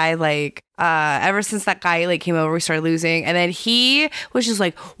that guy like, ever since that guy like came over, we started losing. And then he was just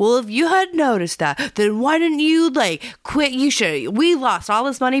like, well, if you had noticed that, then why didn't you like quit? We lost all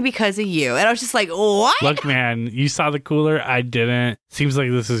this money because of you. And I was just like, what? Look, man, you saw the cooler. I didn't. Seems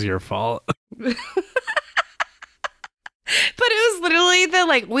like this is your fault. But it was literally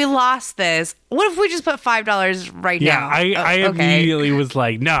like, we lost this. What if we just put $5 right now? I immediately was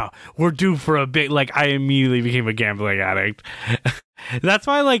like, no, we're due for a big, like, I immediately became a gambling addict. That's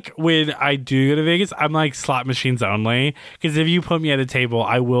why, like, when I do go to Vegas, I'm like slot machines only. Because if you put me at a table,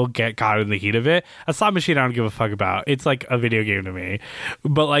 I will get caught in the heat of it. A slot machine, I don't give a fuck about. It's like a video game to me.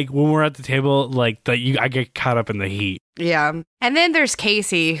 But like when we're at the table, like I get caught up in the heat. Yeah. And then there's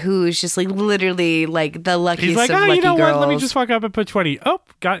Casey, who's just like literally like the luckiest He's like, of lucky you know girls. what? Let me just walk up and put 20. Oh,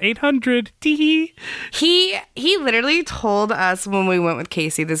 got 800. Tee. He literally told us when we went with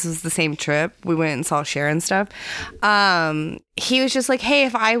Casey, this was the same trip. We went and saw Cher and stuff. He was just like, hey,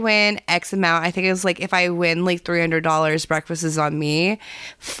 if I win X amount, I think it was like, if I win like $300, breakfast is on me.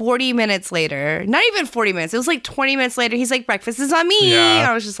 40 minutes later, not even 40 minutes, it was like 20 minutes later, he's like, breakfast is on me. Yeah.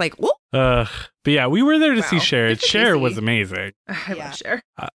 I was just like, whoop. But yeah, we were there to see Cher. Good for Cher Casey. was amazing. I love Cher.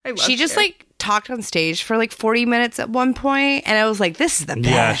 She just like talked on stage for like 40 minutes at one point, and I was like, this is the best.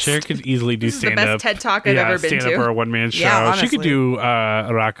 Yeah, Cher could easily do This is the stand up. best TED Talk I've ever been stand up to. or a one man show. Yeah, she could honestly. do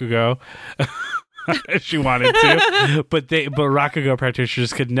Rakugo. If she wanted to, but Rakugo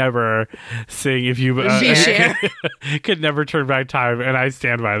practitioners could never sing if you Cher. could never turn back time, and I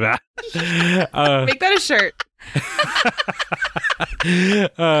stand by that. Make that a shirt.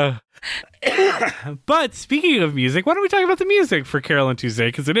 But speaking of music, why don't we talk about the music for Carole Tuesday,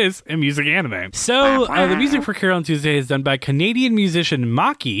 because it is a music anime. So the music for Carole Tuesday is done by Canadian musician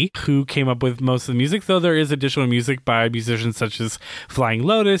Maki, who came up with most of the music, though there is additional music by musicians such as Flying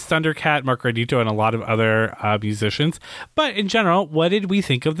Lotus, Thundercat, Mark Radito, and a lot of other musicians. But in general, what did we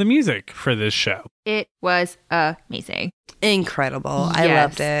think of the music for this show? It was amazing. Incredible. I Yes.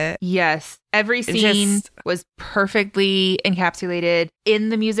 loved it. Yes. Every scene just- was perfectly encapsulated in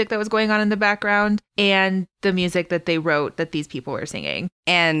the music that was going on in the background and the music that they wrote that these people were singing.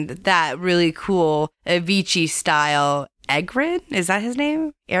 And that really cool Avicii style Egrin, is that his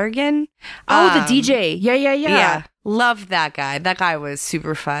name? Ergen? Oh, the DJ. Yeah. Yeah. Loved that guy. That guy was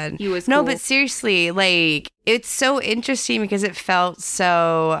super fun. He was No, cool. but seriously, like, it's so interesting because it felt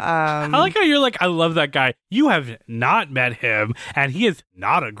so I like how you're like, I love that guy. You have not met him, and he is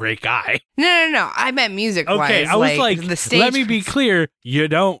not a great guy. No. I meant music wise. Okay, I was like, the stage. let me be clear. You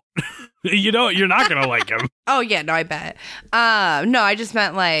don't. You're not gonna like him. Oh yeah, no, I bet. No, I just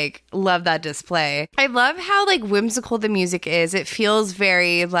meant like love that display. I love how like whimsical the music is. It feels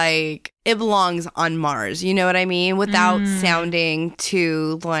very like it belongs on Mars. You know what I mean? Without sounding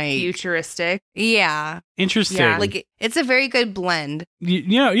too like Futuristic. yeah, Interesting. Yeah. like it's a very good blend.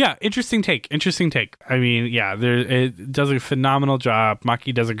 Yeah. Interesting take. I mean, yeah, it does a phenomenal job.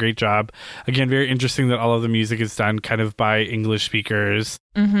 Maki does a great job. Again, very interesting that all of the music is done kind of by English speakers.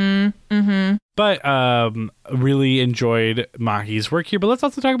 But really enjoyed Maki's work here. But let's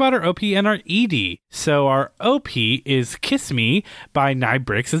also talk about our OP and our ED. So our OP is Kiss Me by Nye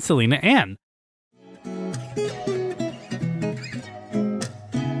Bricks and Selena Ann.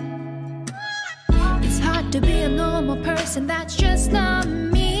 It's hard to be a normal person, that's just not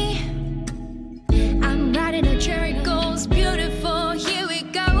me. I'm riding a cherry goes beautiful, here we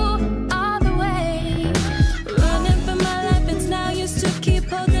go, all the way. Running for my life, it's now used to keep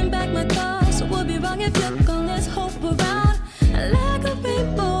holding back my thoughts. Would be wrong if you're gone, let's hope around. Like a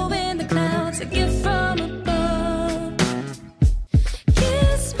rainbow in the clouds, a gift from above.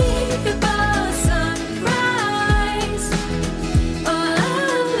 Kiss me before sunrise. Oh,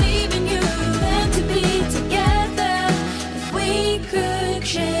 I'm leaving you and to be together. If we could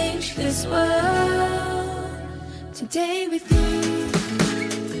change this world today with you.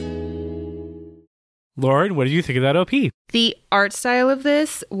 Lauren, what did you think of that OP? The art style of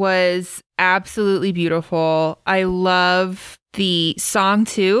this was absolutely beautiful. I love the song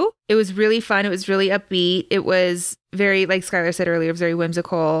too. It was really fun. It was really upbeat. It was very, like Skylar said earlier, it was very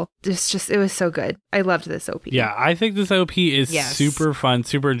whimsical. It was so good. I loved this OP. Yeah, I think this OP is super fun,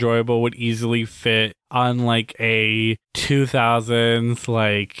 super enjoyable, would easily fit on like a 2000s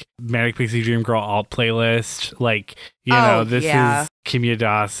like Manic Pixie Dream Girl alt playlist. Like, you know, this is Kimya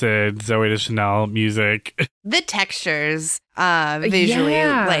Dawson, Zoe Deschanel music. The textures visually,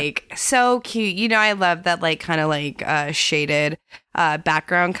 like, so cute. You know, I love that, like, kind of like shaded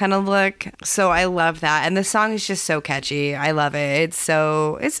background kind of look. So I love that. And the song is just so catchy. I love it. It's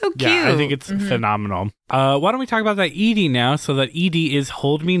so cute. Yeah, I think it's phenomenal. Why don't we talk about that ED now? So that ED is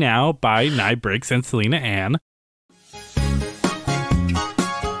Hold Me Now by Nye Briggs and Selena Ann.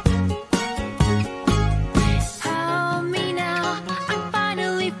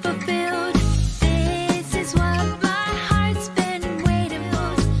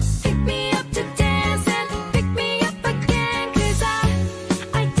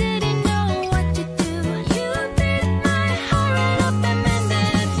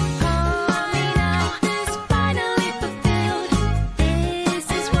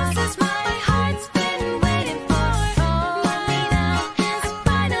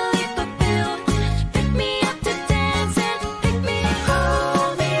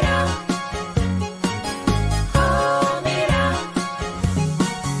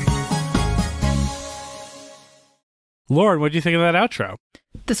 Lauren, what do you think of that outro?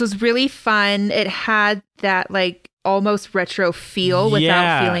 This was really fun. It had that like almost retro feel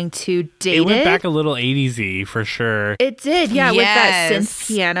without feeling too dated. It went back a little 80s-y for sure. It did, yeah, with that synth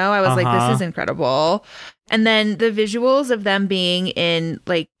piano. I was like, this is incredible. And then the visuals of them being in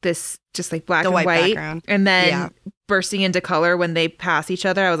like this just like black and white background. And then bursting into color when they pass each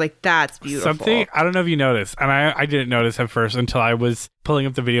other. I was like, that's beautiful. Something, I don't know if you noticed, and I didn't notice at first until I was pulling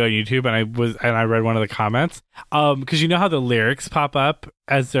up the video on YouTube and I read one of the comments. Because you know how the lyrics pop up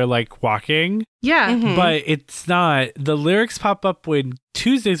as they're like walking? Yeah. But it's not. The lyrics pop up when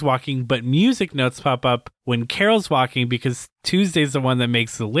Tuesday's walking, but music notes pop up when Carole's walking because Tuesday's the one that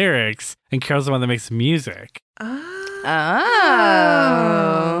makes the lyrics and Carole's the one that makes the music. Oh.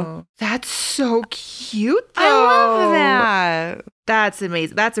 That's so cute, though. I love that. That's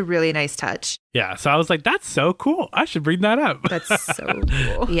amazing. That's a really nice touch. Yeah, so I was like, that's so cool. I should bring that up. That's so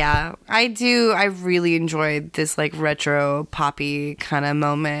cool. Yeah, I do. I really enjoyed this like retro poppy kind of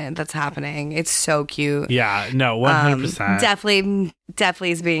moment that's happening. It's so cute. Yeah, no, 100%.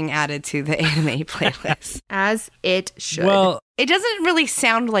 Definitely is being added to the anime playlist. As it should. Well, it doesn't really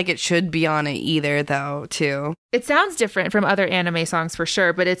sound like it should be on it either, though, too. It sounds different from other anime songs for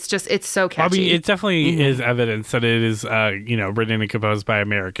sure, but it's so catchy. I mean, it definitely is evidence that it is, written and composed by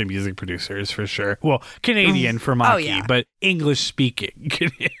American music producers for sure. Well, Canadian for Maki, but English-speaking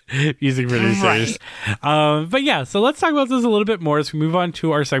music producers. Right. But yeah, so let's talk about this a little bit more as we move on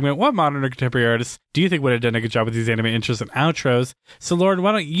to our segment, What Modern or Contemporary Artists do you think would have done a good job with these anime intros and outros? So, Lauren,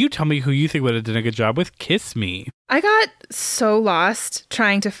 why don't you tell me who you think would have done a good job with Kiss Me? I got so lost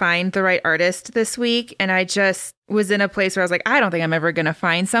trying to find the right artist this week, and I just was in a place where I was like, I don't think I'm ever going to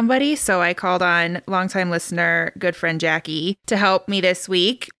find somebody. So I called on longtime listener, good friend Jackie, to help me this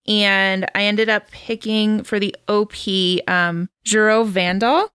week. And I ended up picking for the OP, Juro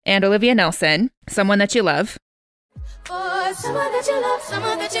Vandal and Olivia Nelson, Someone That You Love. For someone that you love,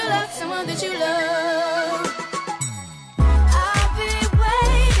 someone that you love, someone that you love.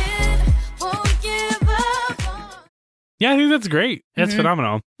 Yeah, I think that's great. That's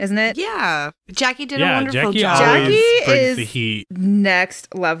phenomenal. Isn't it? Yeah. Jackie did a wonderful Jackie job. always brings is the heat.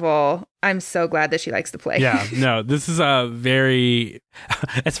 Next level. I'm so glad that she likes to play. Yeah, no, this is a very,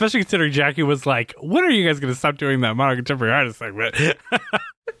 especially considering Jackie was like, when are you guys going to stop doing that modern contemporary artist segment?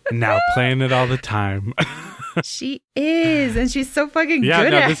 Now playing it all the time. She is, and she's so fucking good at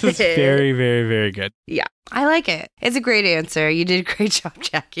it. Yeah, this is very, very, very good. Yeah. I like it. It's a great answer. You did a great job,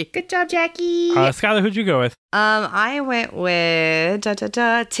 Jackie. Good job, Jackie. Skylar, who'd you go with? I went with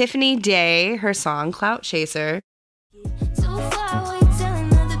Tiffany Day, her song Clout Chaser. So far away,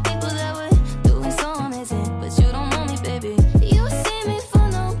 telling other people that we're doing so amazing, but you don't know me, baby. You see me for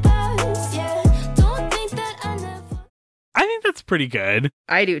no purpose, yeah. Don't think that I never. I think that's pretty good.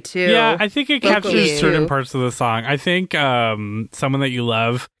 I do too. Yeah, I think it captures Vocally, certain too. parts of the song. I think Someone That You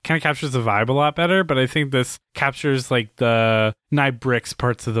Love kind of captures the vibe a lot better, but I think this captures like the Nye Briggs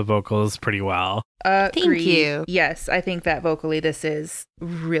parts of the vocals pretty well. Thank you. Yes, I think that vocally this is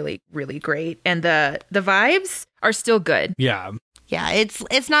really, really great. And the vibes are still good. Yeah. Yeah,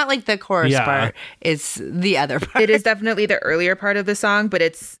 it's not like the chorus part. It's the other part. It is definitely the earlier part of the song, but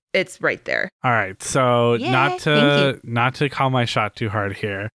it's it's right there. All right, so Yay, not to call my shot too hard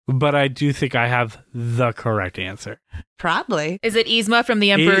here, but I do think I have the correct answer. Probably. Is it Yzma from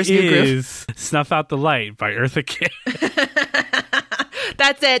The Emperor's It New Groove? is "Snuff Out the Light" by Eartha Kitt.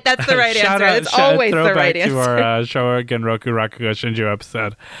 That's it. That's the right Shout answer. out- It's shout- always the throwback right to answer. our Showa Roku Rakugo Shinju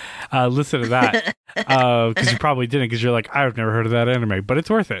episode. Listen to that because you probably didn't because you're like, I've never heard of that anime, but it's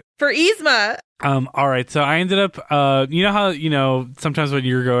worth it. For Yzma. All right, so I ended up, you know how, sometimes when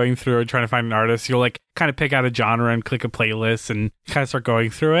you're going through and trying to find an artist, you'll like kind of pick out a genre and click a playlist and kind of start going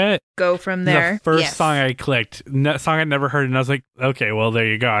through it. Go from there. The first Yes. song I clicked, song I'd never heard, and I was like, okay, well, there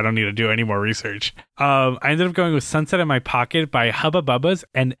you go. I don't need to do any more research. I ended up going with Sunset in My Pocket by Hubba Bubbas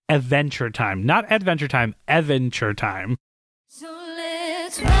and Adventure Time. Not Adventure Time, Adventure Time. So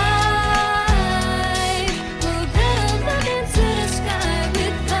let's ride. We'll build up into the sky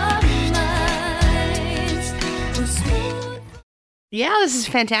with our minds. We'll smooth. Yeah, this is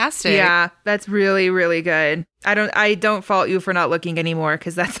fantastic. Yeah, that's really, really good. I don't fault you for not looking anymore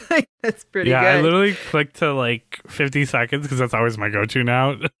because that's pretty Yeah, good. I literally clicked to like 50 seconds because that's always my go-to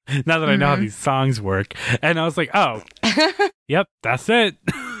now. Now that I know how these songs work. And I was like, oh, yep, that's it.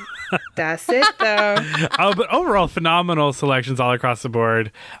 That's it though. But overall, phenomenal selections all across the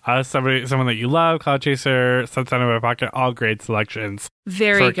board. Someone that you love, Cloud Chaser, Sunset in My Pocket, all great selections.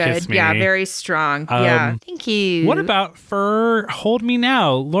 Very For Kiss good. Me. Yeah, very strong. Yeah. Thank you. What about for Hold Me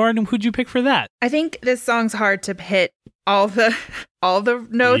Now? Lauren, who'd you pick for that? I think this song's hard to hit all the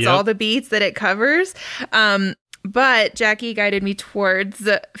notes, Yep. all the beats that it covers. But Jackie guided me towards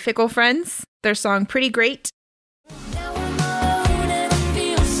Fickle Friends, their song Pretty Great. Now I'm alone and I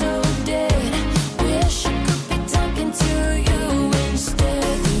feel so dead. Wish I could be talking to you instead.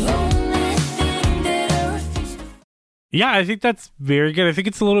 The only thing that I refuse to. Yeah, I think that's very good. I think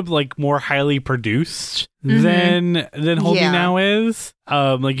it's a little bit like more highly produced than Hold Me Yeah. Now is.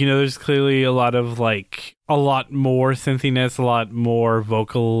 There's clearly a lot more synthiness, a lot more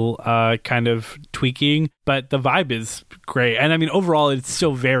vocal kind of tweaking, but the vibe is great. And I mean, overall, it's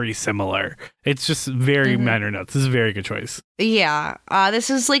still very similar. It's just very minor notes. This is a very good choice. Yeah, this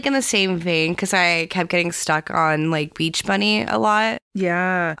is like in the same vein because I kept getting stuck on like Beach Bunny a lot.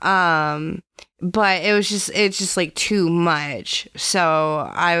 Yeah. But it's just like too much. So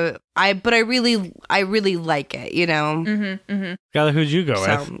I really like it, you know. Skylar, who'd you go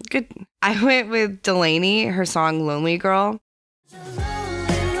So with? good. I went with Delaney, her song "Lonely Girl."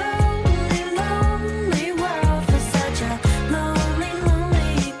 Lonely, lonely, lonely world for such a lonely,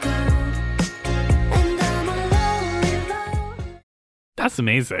 lonely girl. And I'm a lonely. That's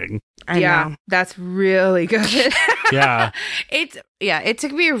amazing. I Yeah, know. that's really good. Yeah. It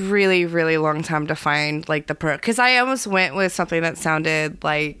took me a really, really long time to find like the because I almost went with something that sounded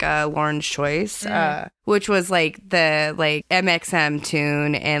like Lauren's Choice, which was like the like MXM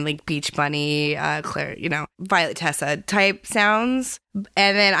tune and like Beach Bunny, Claire, Violet Tessa type sounds.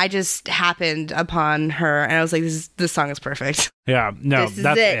 And then I just happened upon her and I was like, this song is perfect. Yeah, no, This is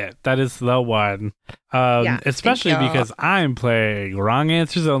that's it. it. That is the one. Yeah, Especially thank y'all. because I'm playing Wrong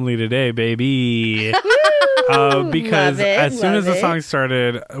Answers Only today, baby. Because Love it, as soon as love the it. song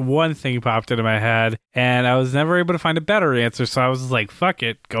started, one thing popped into my head, and I was never able to find a better answer. So I was like, "Fuck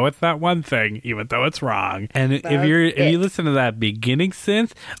it, go with that one thing, even though it's wrong." And if you listen to that beginning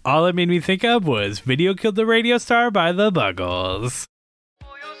synth, all it made me think of was "Video Killed the Radio Star" by the Buggles.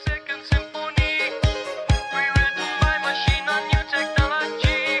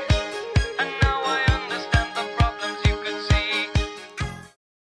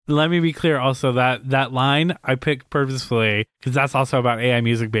 Let me be clear also that line I picked purposefully because that's also about AI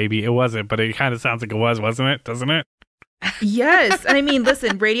music, baby. It wasn't, but it kind of sounds like it was, wasn't it? Doesn't it? Yes. And I mean,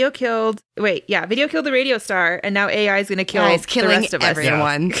 listen, Video killed the radio star, and now AI is going to kill Guys, the killing rest of us.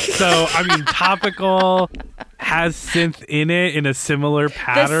 everyone. So, I mean, Topical has synth in it in a similar The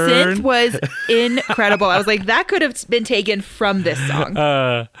pattern. synth was incredible. I was like, that could have been taken from this song.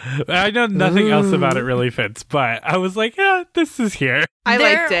 I know nothing else about it really fits, but I was like, yeah, this is here. I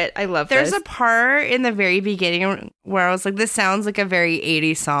There- liked it. I love There's this. a part in the very beginning where I was like, this sounds like a very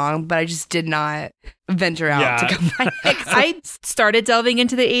 80s song, but I just did not venture out Yeah. to go find it. I started delving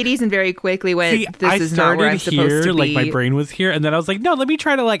into the 80s and very quickly went, See, this I is not where I'm started supposed here, to be. like my brain was here, and then I was like, no, let me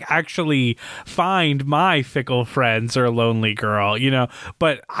try to like actually find my Fickle Friends or Lonely Girl,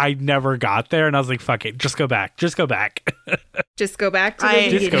 But I never got there, and I was like, fuck it, just go back. Just go back to the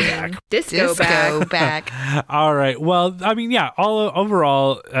Disco beginning. back. Disco back. back. All right. Well, I mean, yeah,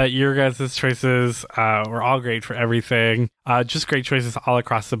 overall, your guys' choices were all great for everything. Just great choices all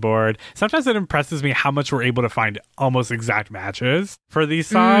across the board. Sometimes it impresses me how much we're able to find almost exact matches for these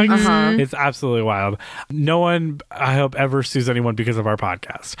songs. It's absolutely wild. No one, I hope, ever sues anyone because of our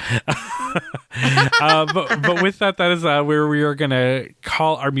podcast. But with that is where we are going to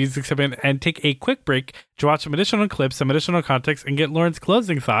call our music segment and take a quick break to watch some additional clips, some additional context, and get Lauren's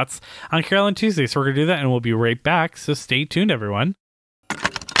closing thoughts on Carole Tuesday. So we're going to do that, and we'll be right back. So stay tuned, everyone.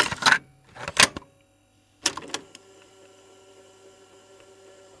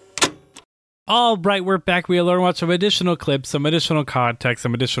 All right, we're back. We learn watch some additional clips, some additional context,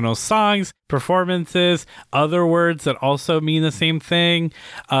 some additional songs, performances, other words that also mean the same thing,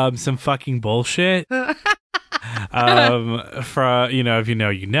 some fucking bullshit. For if you know,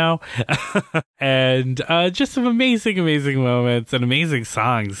 you know. And just some amazing moments and amazing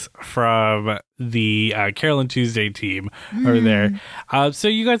songs from the Carole Tuesday team over there. So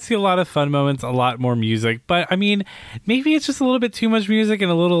you guys see a lot of fun moments, a lot more music, but I mean, maybe it's just a little bit too much music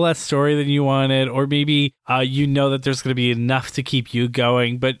and a little less story than you wanted, or maybe that there's going to be enough to keep you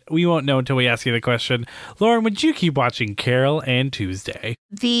going, but we won't know until we ask you the question. Lauren, would you keep watching Carole Tuesday?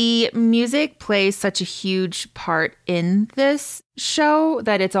 The music plays such a huge part in this show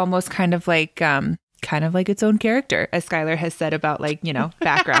that it's almost kind of like its own character, as Skylar has said about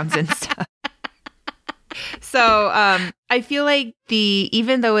backgrounds and stuff. So I feel like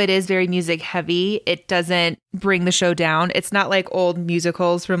even though it is very music heavy, it doesn't bring the show down. It's not like old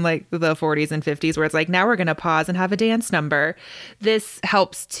musicals from like the 40s and 50s where it's like, now we're going to pause and have a dance number. This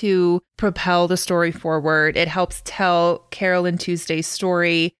helps to propel the story forward. It helps tell Carole Tuesday's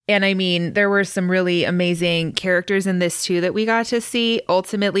story. And I mean, there were some really amazing characters in this too that we got to see.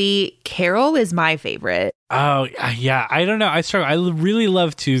 Ultimately, Carole is my favorite. Oh, yeah. I don't know. I struggle. I really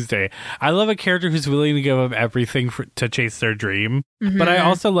love Tuesday. I love a character who's willing to give up everything to chase their dream. Mm-hmm. But I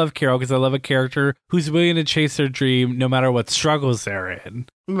also love Carole because I love a character who's willing to chase their dream no matter what struggles they're in.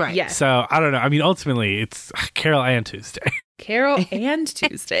 Right. Yes. So I don't know. I mean, ultimately, it's Carole and Tuesday. Carole and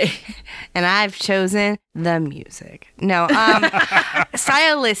Tuesday. And I've chosen the music. No,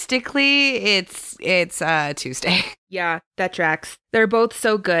 stylistically, it's Tuesday. Yeah, that tracks. They're both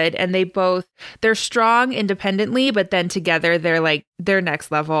so good, and they're strong independently, but then together they're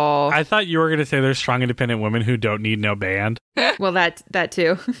next level. I thought you were going to say they're strong, independent women who don't need no band. Well, that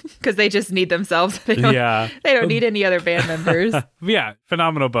too, because they just need themselves. They don't need any other band members. Yeah,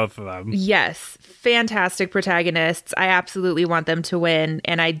 phenomenal, both of them. Yes, fantastic protagonists. I absolutely want them to win,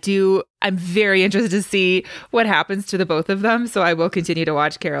 and I'm very interested to see what happens to the both of them, so I will continue to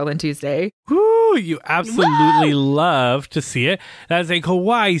watch Carole Tuesday. Woo, you absolutely love to see it. That is a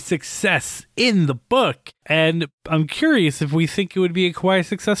kawaii success in the book. And I'm curious if we think it would be a kawaii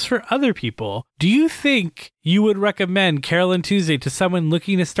success for other people. Do you think you would recommend Carole Tuesday to someone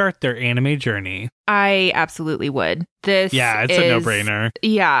looking to start their anime journey? I absolutely would. It's a no-brainer.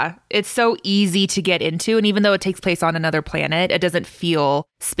 Yeah, it's so easy to get into, and even though it takes place on another planet, it doesn't feel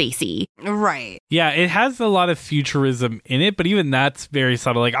spacey. Right. Yeah, it has a lot of futurism in it, but even that's very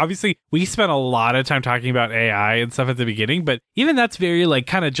subtle. Like, obviously, we spent a lot of time talking about AI and stuff at the beginning, but even that's very,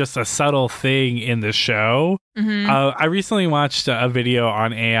 kind of just a subtle thing in the show. Mm-hmm. I recently watched a video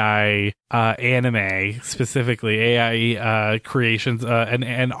on AI anime, specifically AI creations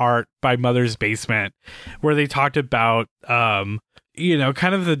and art by Mother's Basement, where they talked about kind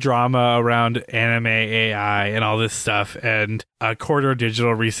of the drama around anime AI and all this stuff. And Corridor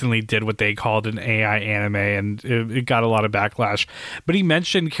Digital recently did what they called an AI anime, and it got a lot of backlash. But he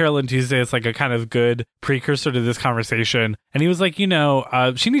mentioned Carole Tuesday as like a kind of good precursor to this conversation. And he was like,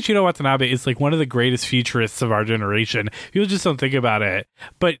 Shinichiro Watanabe is like one of the greatest futurists of our generation. People just don't think about it.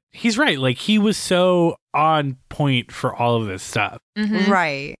 But he's right. Like, he was so on point for all of this stuff. Mm-hmm.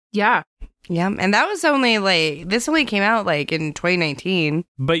 Right. Yeah. Yeah, and that was this only came out in 2019.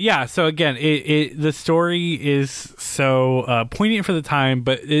 But yeah, so again, the story is so poignant for the time,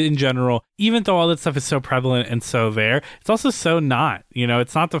 but in general, even though all that stuff is so prevalent and so there, it's also so not.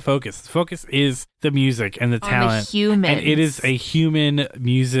 It's not the focus. The focus is the music and the talent. The humans. And it is a human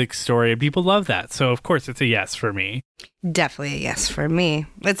music story, and people love that. So of course, it's a yes for me. Definitely a yes for me.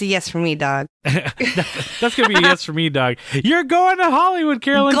 That's a yes for me, dog. That's gonna be a yes for me, dog. You're going to Hollywood,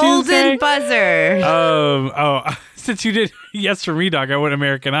 Carole Tuesday. Golden buzzer. Since you did yes for me, dog, I went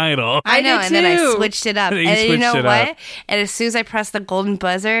American Idol. I know, and then I switched it up. And you know what? Up. And as soon as I press the golden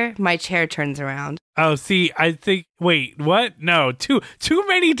buzzer, my chair turns around. Oh, see, I think. Wait, what? No, too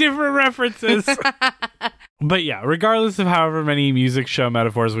many different references. But yeah, regardless of however many music show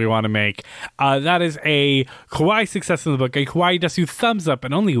metaphors we want to make, that is a kawaii success in the book, a kawaii desu thumbs up,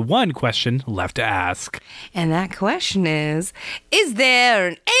 and only one question left to ask. And that question is there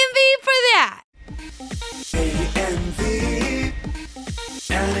an AMV for that? AMV,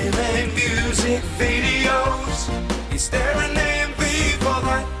 anime music videos. Is there an AMV for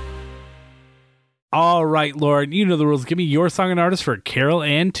that? All right, Lauren, you know the rules. Give me your song and artist for Carole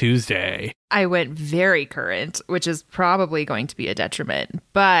and Tuesday. I went very current, which is probably going to be a detriment.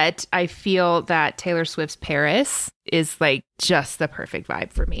 But I feel that Taylor Swift's Paris is like just the perfect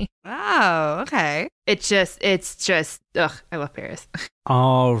vibe for me. Oh, okay. It's just, ugh, I love Paris.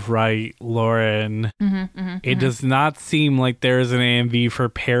 All right, Lauren. It does not seem like there is an AMV for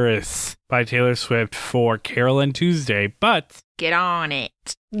Paris by Taylor Swift for Carole and Tuesday, but Get on it.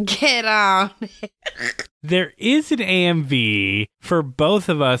 Get on. there is an AMV for Both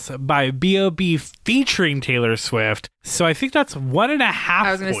of Us by B.O.B. featuring Taylor Swift. So I think that's 1.5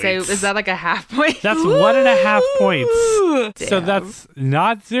 I was going to say, is that like a half point? That's 1.5 points. Damn. So that's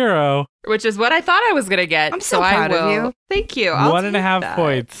not 0. Which is what I thought I was going to get. I'm so proud of you. Thank you. I'll 1.5 take that.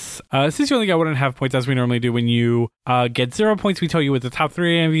 points. Since you only got 1.5 points, as we normally do, when you get 0 points, we tell you what the top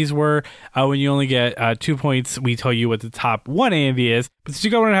 3 AMVs were. When you only get 2 points, we tell you what the top 1 AMV is. But since you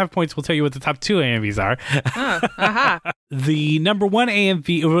got 1.5 points, we'll tell you what the top 2 AMVs are. The number 1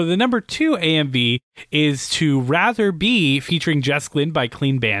 AMV, or the number 2 AMV, is To Rather Be featuring Jess Glynn by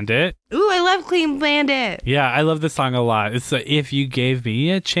Clean Bandit. Ooh, I love Clean Bandit. Yeah, I love this song a lot. It's If You Gave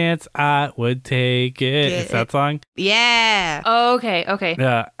Me a Chance, I Would Take It. It's that song. Yeah. Okay.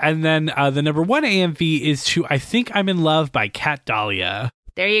 Yeah. And then the number 1 AMV is to I Think I'm in Love by Kat Dahlia.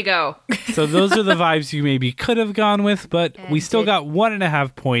 There you go. So those are the vibes you maybe could have gone with, but we still got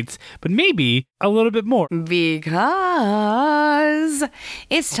 1.5 points, but maybe a little bit more. Because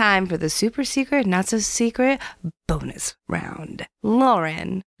it's time for the super secret, not so secret bonus round.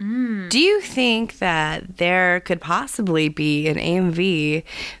 Lauren, do you think that there could possibly be an AMV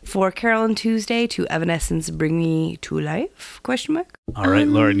for Carole and Tuesday to Evanescence Bring Me to Life? Question mark. All right,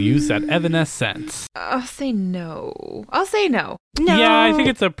 Lauren, use that Evanescence. I'll say no. No. Yeah, I think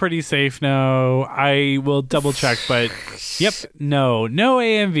it's a pretty safe no. I will double check, but yep, no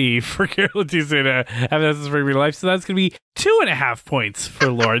AMV for Carole and Tuesday to Evanescence Bring Me to Life. So that's going to be 2.5 points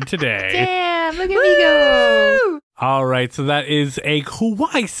for Lauren today. Damn, look at me go. All right, so that is a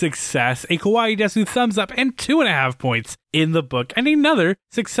kawaii success, a kawaii desu thumbs up, and 2.5 points in the book, and another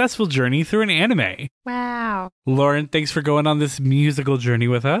successful journey through an anime. Wow. Lauren, thanks for going on this musical journey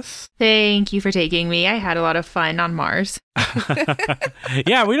with us. Thank you for taking me. I had a lot of fun on Mars.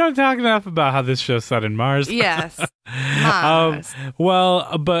 Yeah, we don't talk enough about how this show's set in Mars. Yes. Mars.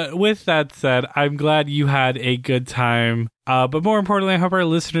 Well, but with that said, I'm glad you had a good time. But more importantly, I hope our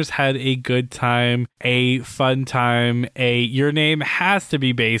listeners had a good time, a fun time, your name has to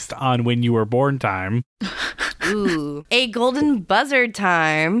be based on when you were born time. Ooh. A golden buzzard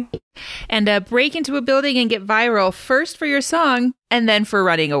time. And break into a building and get viral first for your song and then for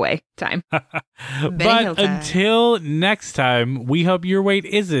running away time. But until next time, we hope your wait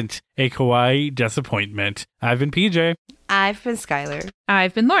isn't a kawaii disappointment. I've been PJ. I've been Skylar.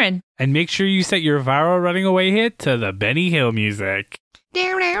 I've been Lauren. And make sure you set your viral running away hit to the Benny Hill music.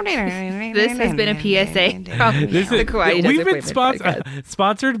 This has been a PSA from the Kawaii We've been Disappointment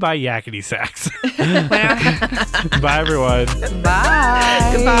sponsored by Yakety Sax. Bye, everyone.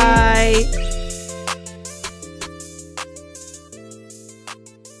 Bye. Goodbye.